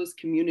NGOs,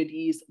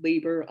 communities,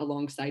 labor,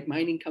 alongside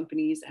mining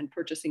companies and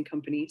purchasing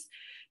companies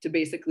to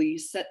basically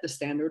set the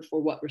standard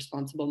for what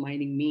responsible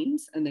mining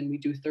means. And then we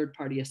do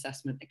third-party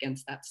assessment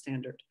against that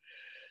standard.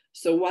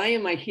 So why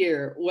am I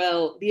here?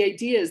 Well, the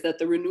idea is that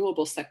the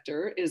renewable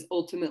sector is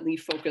ultimately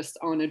focused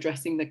on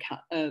addressing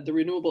the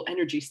renewable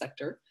energy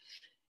sector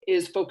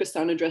is focused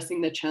on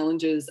addressing the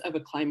challenges of a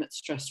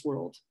climate-stressed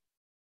world.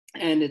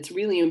 And it's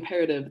really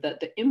imperative that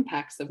the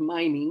impacts of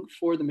mining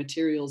for the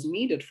materials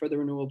needed for the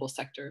renewable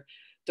sector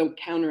don't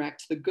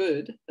counteract the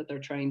good that they're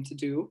trying to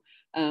do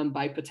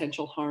by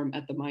potential harm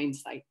at the mine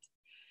site.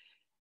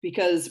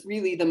 Because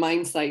really the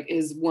mine site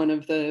is one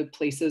of the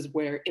places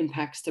where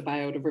impacts to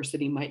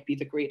biodiversity might be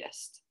the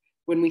greatest.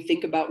 When we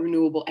think about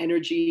renewable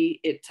energy,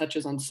 it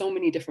touches on so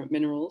many different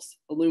minerals: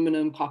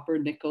 aluminum, copper,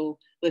 nickel,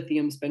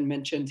 lithium's been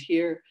mentioned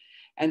here.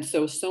 And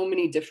so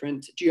many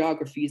different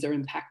geographies are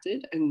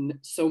impacted and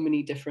so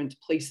many different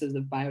places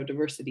of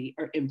biodiversity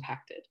are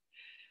impacted.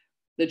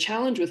 The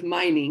challenge with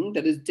mining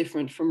that is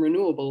different from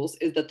renewables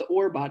is that the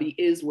ore body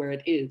is where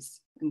it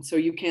is. And so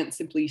you can't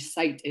simply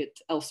site it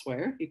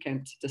elsewhere. You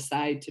can't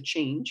decide to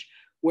change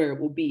where it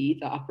will be.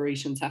 The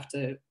operations have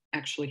to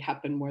actually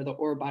happen where the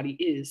ore body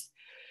is.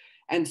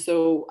 And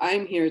so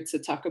I'm here to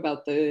talk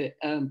about the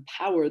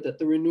power that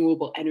the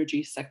renewable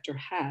energy sector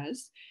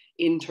has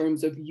in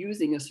terms of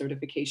using a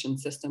certification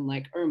system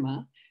like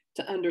IRMA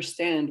to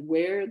understand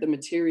where the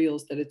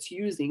materials that it's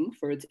using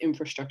for its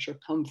infrastructure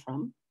come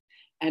from,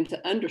 and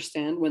to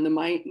understand when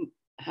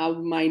how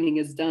mining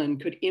is done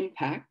could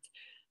impact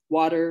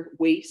water,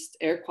 waste,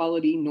 air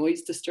quality,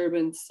 noise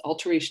disturbance,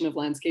 alteration of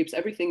landscapes,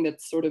 everything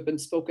that's sort of been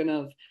spoken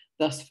of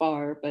thus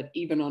far, but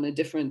even on a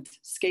different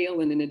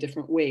scale and in a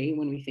different way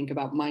when we think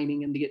about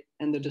mining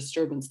and the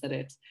disturbance that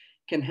it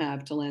can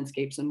have to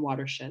landscapes and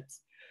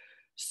watersheds.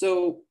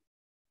 So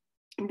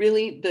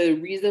really the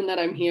reason that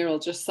I'm here,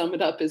 I'll just sum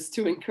it up, is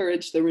to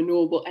encourage the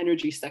renewable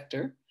energy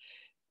sector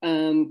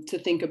to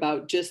think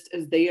about, just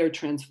as they are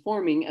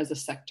transforming as a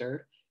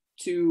sector,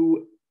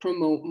 to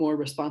promote more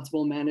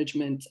responsible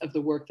management of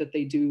the work that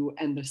they do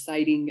and the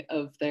siting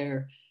of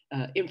their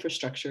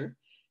infrastructure,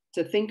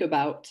 to think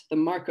about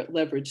the market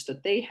leverage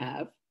that they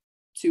have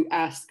to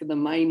ask the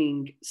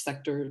mining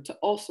sector to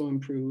also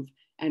improve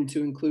and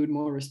to include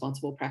more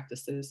responsible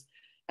practices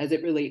as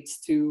it relates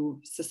to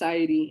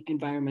society,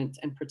 environment,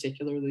 and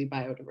particularly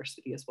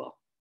biodiversity as well.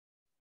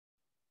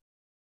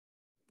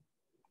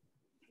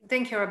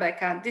 Thank you,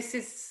 Rebecca. This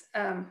is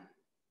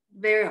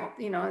very,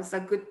 it's a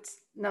good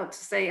note to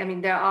say. I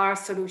mean, there are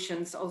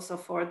solutions also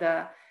for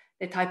the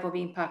type of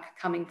impact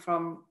coming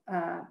from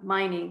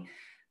mining.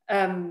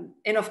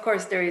 And of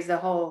course, there is a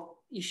whole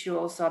issue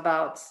also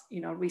about,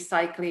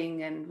 recycling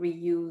and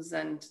reuse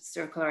and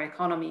circular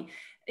economy.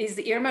 Is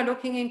the IRMA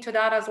looking into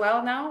that as well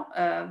now,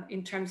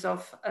 in terms of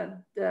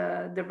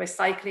the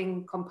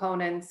recycling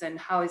components, and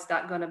how is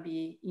that going to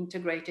be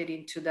integrated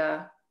into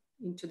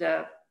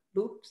the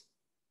loops?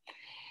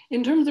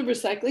 In terms of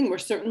recycling, we're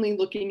certainly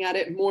looking at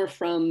it more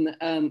from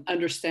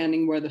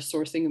understanding where the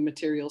sourcing of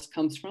materials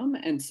comes from.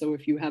 And so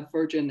if you have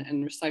virgin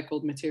and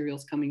recycled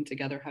materials coming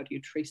together, how do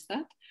you trace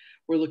that?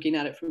 We're looking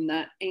at it from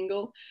that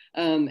angle.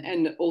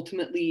 And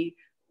ultimately,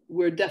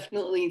 we're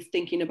definitely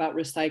thinking about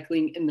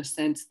recycling in the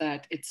sense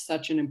that it's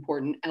such an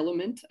important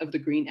element of the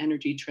green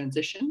energy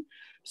transition.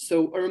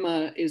 So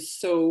IRMA is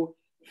so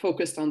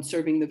focused on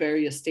serving the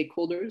various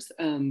stakeholders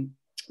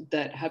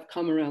that have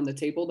come around the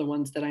table, the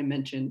ones that I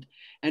mentioned.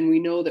 And we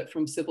know that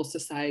from civil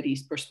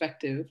society's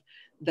perspective,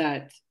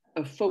 that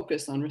a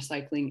focus on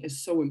recycling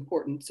is so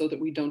important so that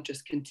we don't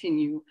just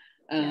continue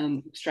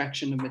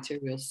extraction of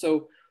materials.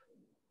 So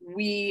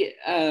we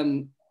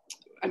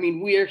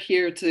are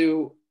here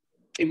to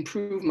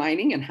improve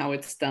mining and how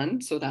it's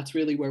done. So that's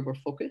really where we're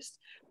focused.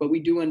 But we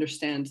do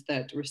understand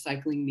that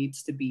recycling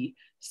needs to be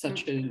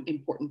such an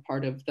important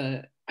part of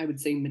the, I would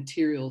say,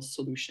 materials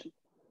solution.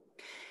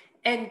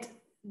 And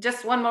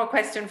just one more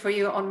question for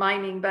you on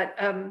mining, but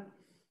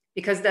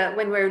because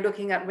when we're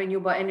looking at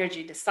renewable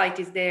energy, the site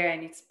is there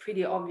and it's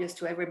pretty obvious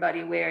to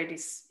everybody where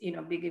these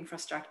big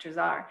infrastructures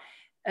are.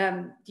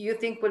 Do you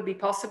think would be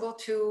possible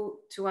to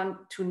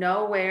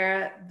know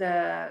where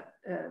the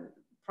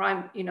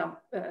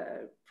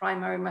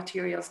primary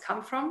materials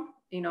come from,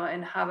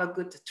 and have a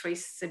good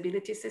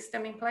traceability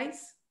system in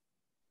place?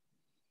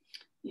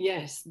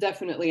 Yes,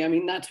 definitely. I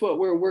mean, that's what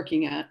we're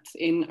working at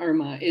in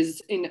IRMA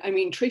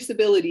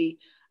traceability.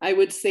 I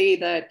would say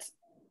that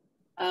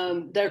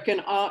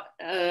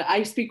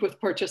I speak with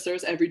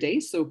purchasers every day.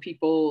 So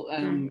people,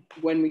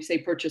 when we say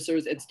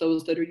purchasers, it's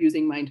those that are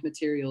using mined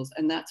materials.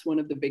 And that's one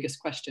of the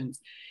biggest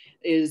questions,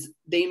 is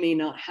they may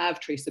not have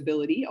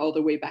traceability all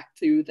the way back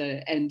to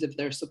the end of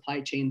their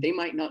supply chain. They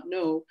might not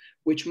know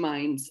which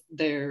mines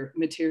their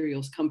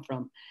materials come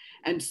from.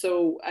 And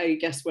so I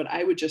guess what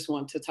I would just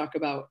want to talk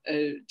about,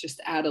 just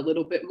add a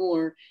little bit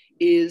more,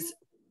 is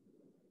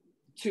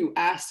to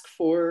ask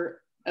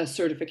for a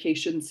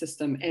certification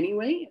system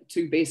anyway,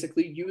 to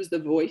basically use the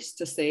voice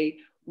to say,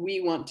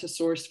 we want to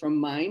source from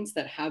mines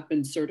that have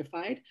been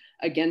certified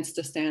against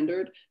a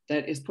standard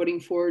that is putting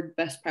forward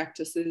best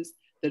practices,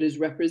 that is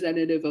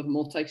representative of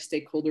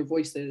multi-stakeholder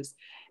voices.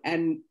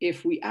 And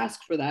if we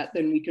ask for that,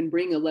 then we can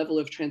bring a level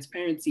of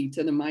transparency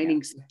to the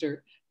mining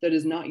sector that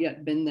has not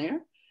yet been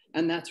there.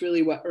 And that's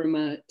really what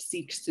IRMA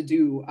seeks to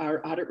do.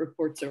 Our audit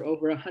reports are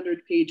over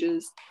 100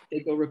 pages.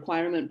 They go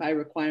requirement by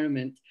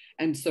requirement.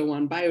 And so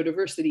on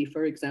biodiversity,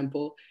 for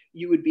example,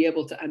 you would be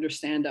able to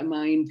understand a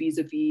mine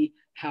vis-a-vis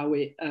how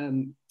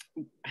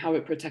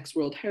it protects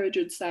World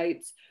Heritage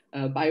Sites,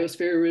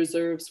 biosphere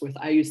reserves with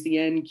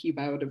IUCN, key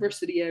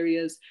biodiversity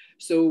areas.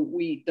 So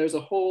there's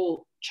a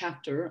whole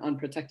chapter on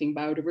protecting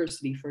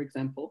biodiversity, for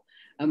example,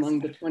 among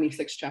the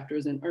 26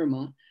 chapters in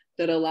IRMA,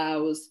 that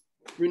allows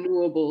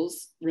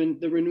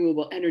the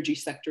renewable energy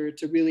sector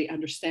to really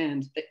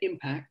understand the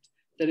impact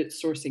that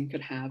its sourcing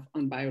could have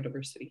on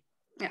biodiversity.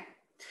 Yeah,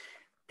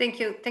 thank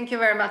you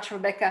very much,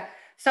 Rebecca.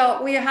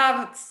 So we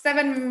have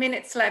 7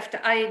 minutes left.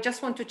 I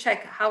just want to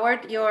check,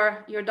 Howard,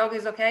 your dog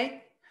is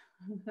okay?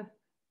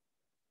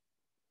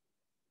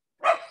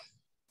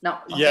 No.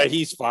 Okay. Yeah,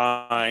 he's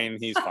fine.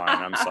 He's fine.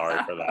 I'm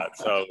sorry for that.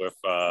 So if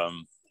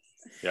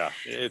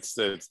it's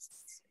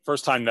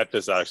first time that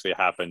this actually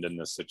happened in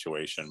this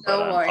situation,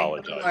 but I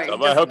apologize.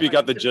 I hope you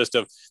got the gist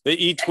of the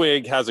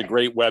eTwig has a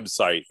great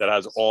website that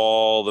has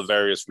all the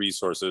various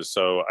resources.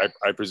 So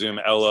I presume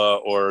Ella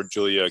or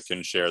Giulia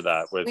can share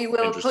that with. We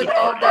will put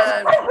all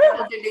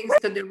the links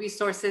to the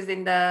resources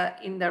in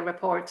the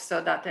report,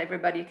 so that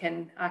everybody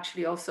can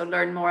actually also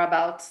learn more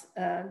about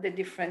the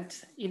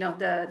different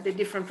the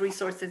different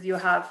resources you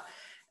have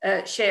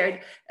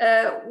shared.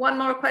 One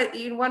more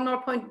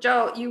point,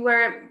 Joe.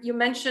 You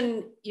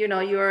mentioned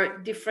your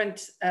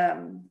different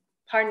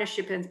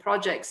partnership and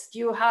projects. Do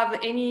you have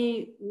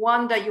any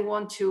one that you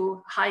want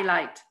to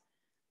highlight?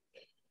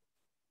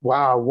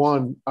 Wow,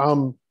 one.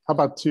 How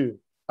about two?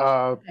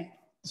 Okay.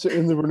 So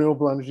in the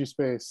renewable energy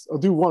space, I'll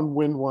do one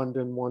wind one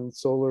and one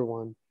solar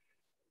one.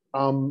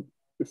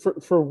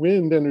 For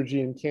wind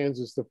energy in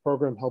Kansas, the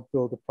program helped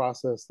build a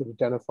process that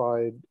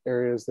identified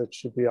areas that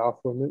should be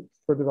off limit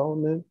for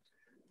development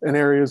and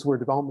areas where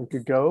development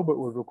could go but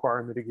would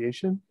require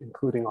mitigation,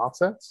 including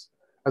offsets,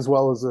 as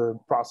well as a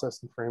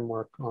process and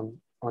framework on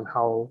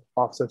how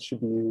offsets should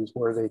be used,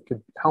 where they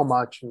could, how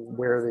much, and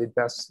where they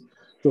best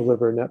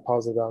deliver net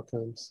positive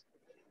outcomes.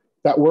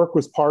 That work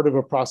was part of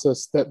a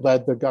process that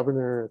led the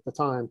governor at the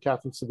time,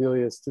 Catherine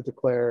Sebelius, to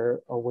declare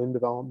a wind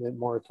development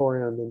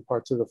moratorium in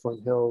parts of the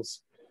Flint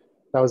Hills.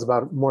 That was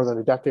about more than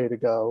a decade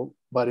ago.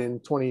 But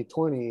in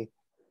 2020,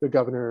 the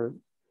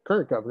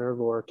current governor,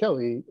 Laura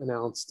Kelly,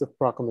 announced a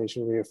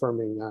proclamation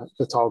reaffirming that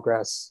the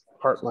Tallgrass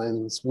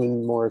Heartlands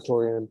wind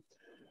moratorium.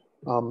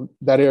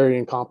 That area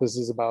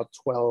encompasses about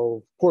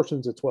 12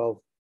 portions of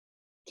 12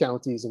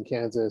 counties in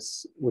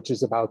Kansas, which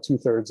is about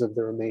 2/3 of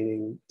the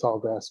remaining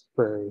tallgrass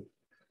prairie.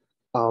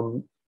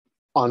 On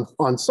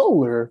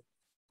solar,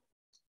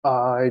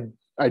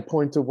 I'd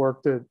point to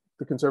work that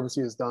the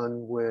Conservancy has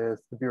done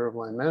with the Bureau of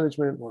Land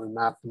Management, where we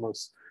map the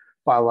most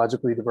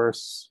biologically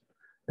diverse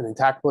and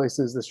intact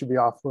places that should be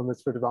off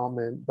limits for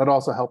development, but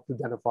also helped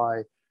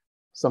identify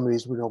some of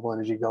these renewable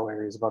energy go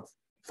areas, about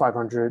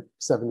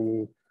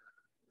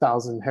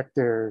 570,000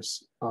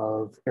 hectares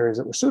of areas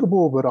that were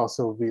suitable, but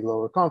also be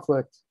lower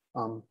conflict.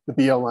 The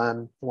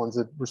BLM, the ones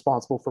that are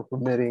responsible for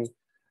permitting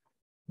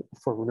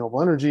for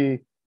renewable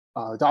energy,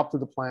 adopted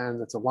a plan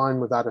that's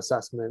aligned with that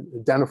assessment,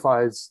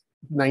 identifies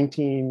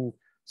 19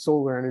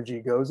 solar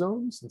energy go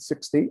zones in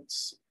 6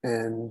 states,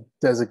 and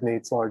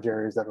designates large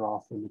areas that are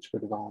off limits for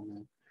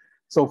development.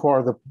 So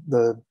far,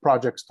 the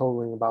project's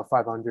totaling about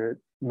 500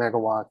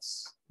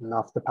 megawatts,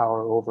 enough to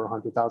power over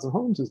 100,000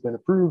 homes, has been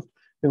approved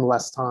in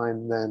less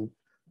time than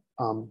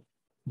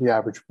the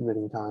average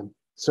permitting time.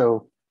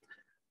 So,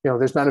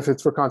 there's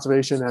benefits for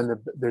conservation, and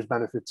there's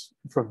benefits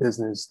for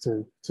business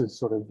to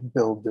sort of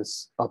build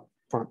this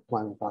upfront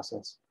planning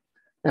process.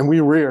 And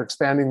we are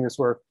expanding this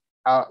work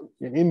out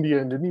in India,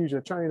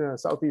 Indonesia, China,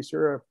 Southeast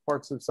Europe,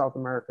 parts of South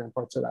America, and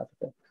parts of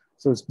Africa.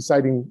 So it's an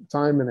exciting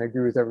time, and I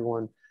agree with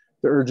everyone.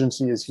 The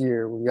urgency is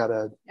here. We got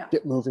to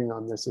get moving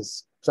on this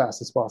as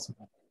fast as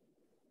possible.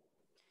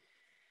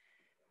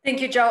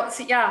 Thank you, Joe.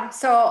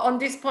 So on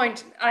this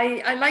point,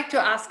 I'd like to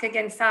ask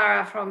again,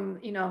 Sara, from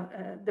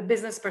the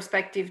business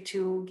perspective,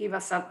 to give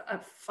us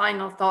a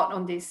final thought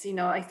on this.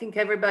 I think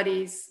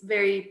everybody is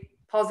very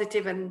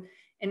positive and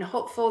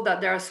hopeful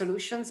that there are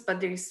solutions, but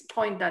there is a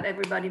point that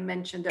everybody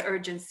mentioned, the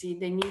urgency.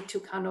 They need to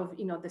kind of,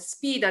 the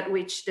speed at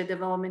which the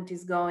development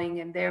is going,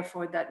 and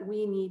therefore that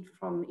we need,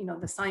 from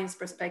the science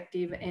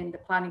perspective and the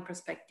planning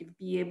perspective,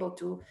 be able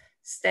to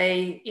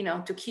stay,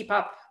 to keep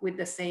up with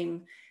the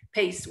same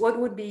pace. What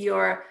would be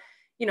your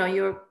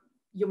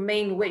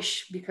main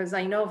wish? Because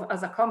I know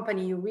as a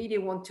company, you really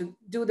want to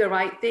do the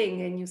right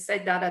thing, and you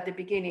said that at the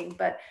beginning,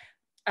 but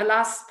a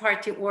last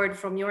parting word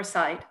from your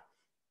side.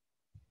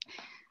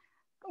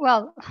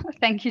 Well,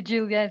 thank you,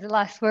 Giulia, the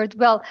last word.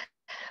 Well,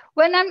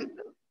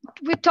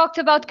 we talked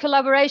about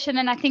collaboration,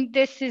 and I think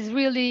this is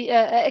really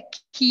a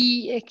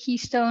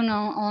keystone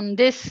on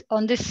this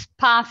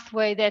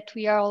pathway that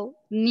we all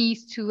need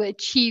to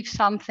achieve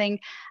something.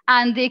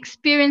 And the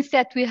experience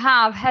that we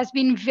have has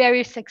been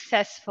very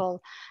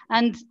successful.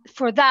 And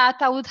for that,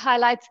 I would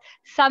highlight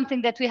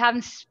something that we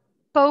haven't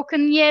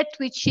spoken yet,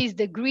 which is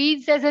the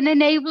grids as an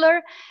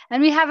enabler.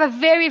 And we have a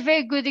very,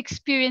 very good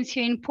experience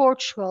here in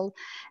Portugal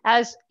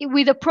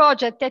with a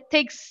project that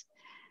takes,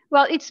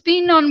 well, it's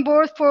been on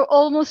board for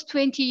almost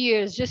 20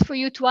 years, just for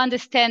you to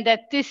understand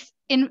that this,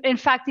 in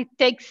fact, it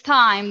takes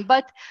time,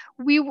 but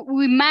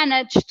we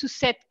managed to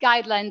set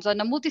guidelines on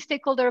a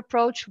multi-stakeholder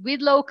approach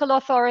with local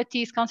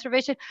authorities,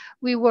 conservation.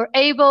 We were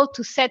able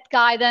to set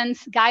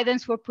guidance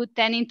were put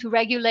then into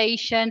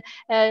regulation,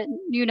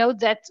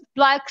 that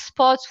black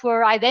spots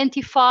were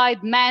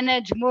identified,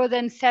 managed, more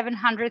than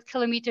 700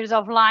 kilometers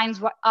of lines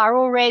are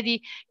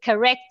already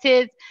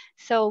corrected,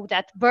 so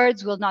that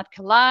birds will not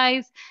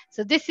collide.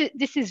 So this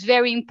is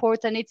very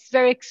important. It's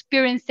very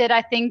experienced that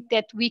I think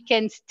that we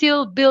can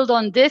still build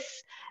on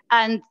this,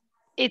 and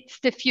it's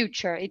the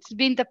future. It's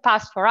been the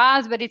past for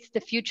us, but it's the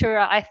future,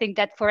 I think,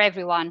 that for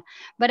everyone.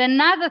 But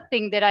another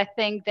thing that I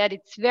think that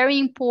it's very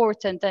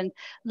important, and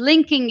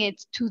linking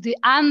it to the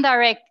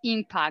indirect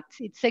impacts,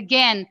 it's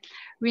again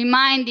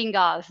reminding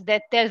us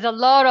that there's a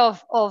lot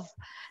of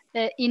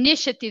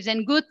initiatives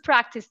and good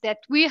practice that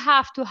we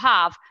have to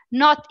have,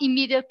 not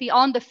immediately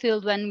on the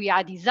field when we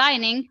are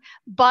designing,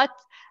 but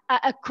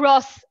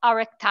across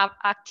our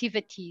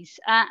activities.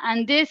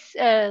 And this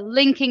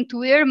linking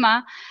to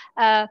IRMA,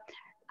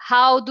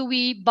 how do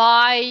we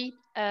buy,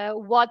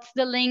 what's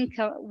the link,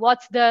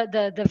 what's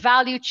the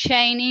value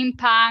chain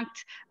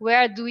impact,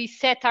 where do we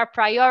set our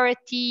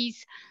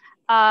priorities,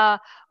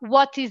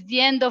 what is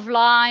the end of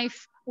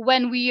life?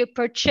 When we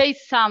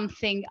purchase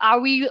something,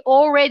 are we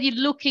already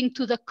looking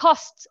to the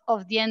costs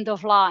of the end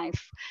of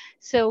life?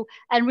 So,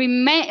 and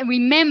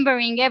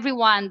remembering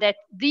everyone that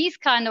these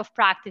kind of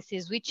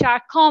practices, which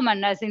are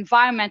common as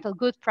environmental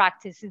good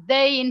practices,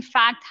 they in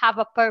fact have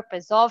a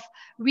purpose of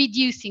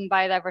reducing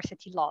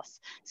biodiversity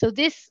loss. So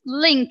this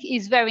link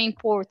is very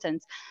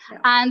important. Yeah.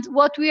 And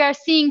what we are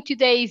seeing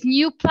today is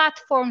new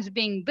platforms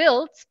being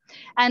built,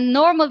 and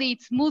normally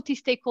it's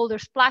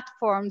multi-stakeholders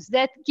platforms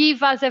that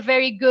give us a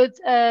very good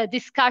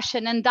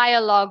discussion and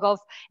dialogue of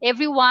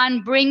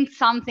everyone brings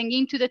something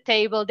into the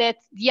table that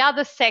the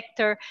other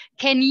sector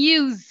can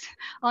use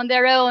on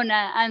their own.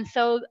 And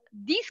so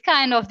these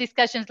kind of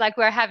discussions like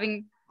we're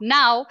having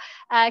now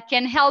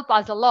can help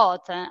us a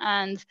lot.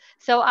 And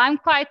so I'm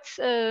quite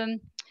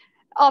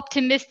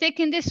optimistic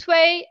in this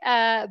way,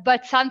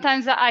 but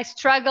sometimes I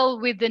struggle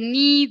with the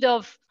need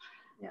of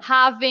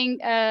having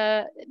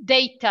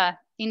data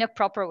in a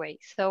proper way.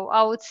 So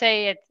I would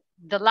say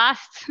the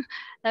last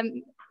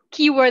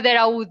keyword that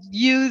I would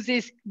use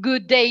is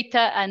good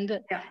data and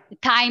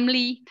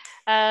timely,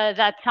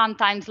 that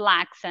sometimes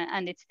lacks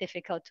and it's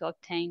difficult to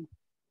obtain.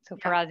 So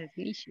for us, it's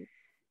an issue.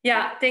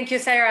 Yeah, thank you,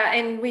 Sara.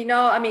 And we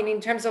know, I mean, in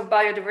terms of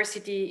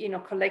biodiversity, you know,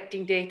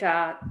 collecting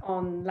data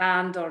on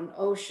land or on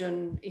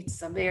ocean,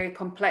 it's a very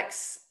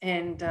complex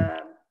and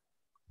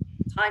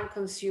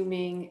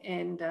time-consuming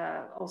and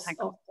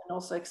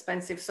also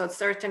expensive. So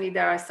certainly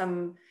there are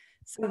some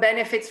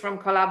benefits from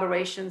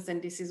collaborations,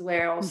 and this is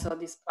where also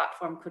this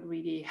platform could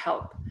really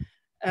help.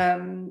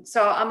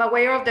 So I'm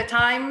aware of the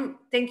time.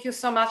 Thank you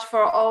so much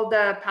for all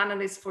the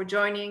panelists for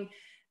joining.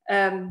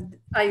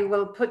 I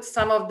will put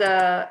some of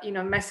the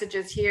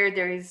messages here.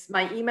 There is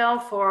my email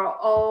for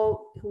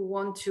all who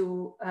want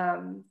to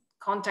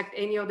contact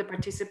any of the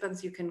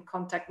participants. You can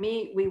contact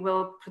me. We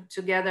will put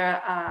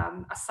together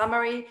a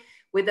summary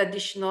with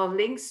additional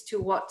links to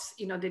what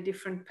the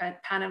different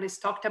panelists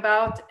talked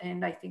about,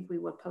 and I think we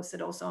will post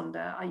it also on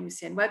the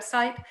IUCN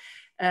website.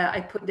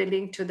 I put the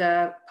link to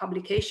the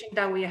publication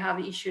that we have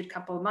issued a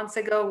couple of months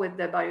ago with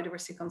the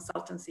Biodiversity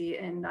Consultancy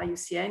and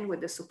IUCN,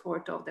 with the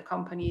support of the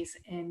companies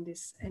and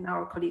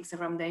our colleagues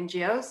from the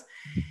NGOs.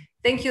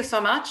 Thank you so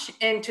much.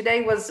 And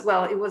today was,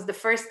 well, it was the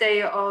first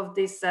day of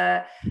this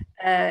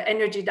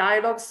energy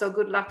dialogue, so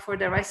good luck for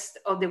the rest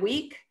of the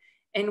week.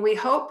 And we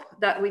hope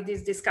that with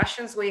these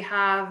discussions, we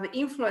have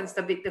influenced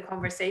a bit the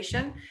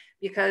conversation,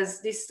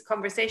 because this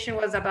conversation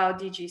was about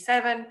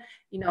DG7,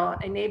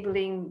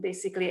 enabling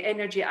basically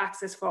energy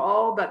access for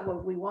all. But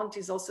what we want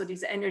is also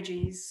this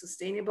energy is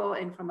sustainable,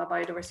 and from a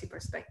biodiversity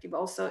perspective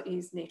also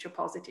is nature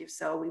positive.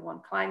 So we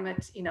want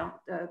climate,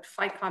 to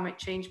fight climate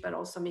change, but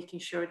also making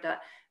sure that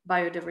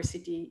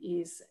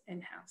biodiversity is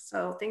enhanced.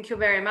 So thank you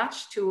very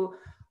much to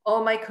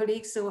all my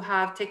colleagues who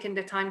have taken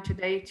the time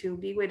today to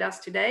be with us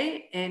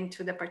today, and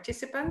to the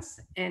participants,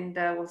 and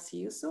we'll see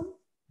you soon.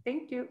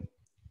 Thank you.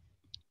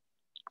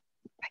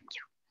 Thank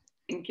you.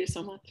 Thank you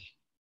so much.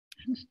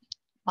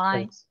 Bye.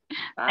 Thanks.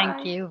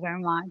 Thank you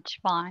very much.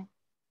 Bye.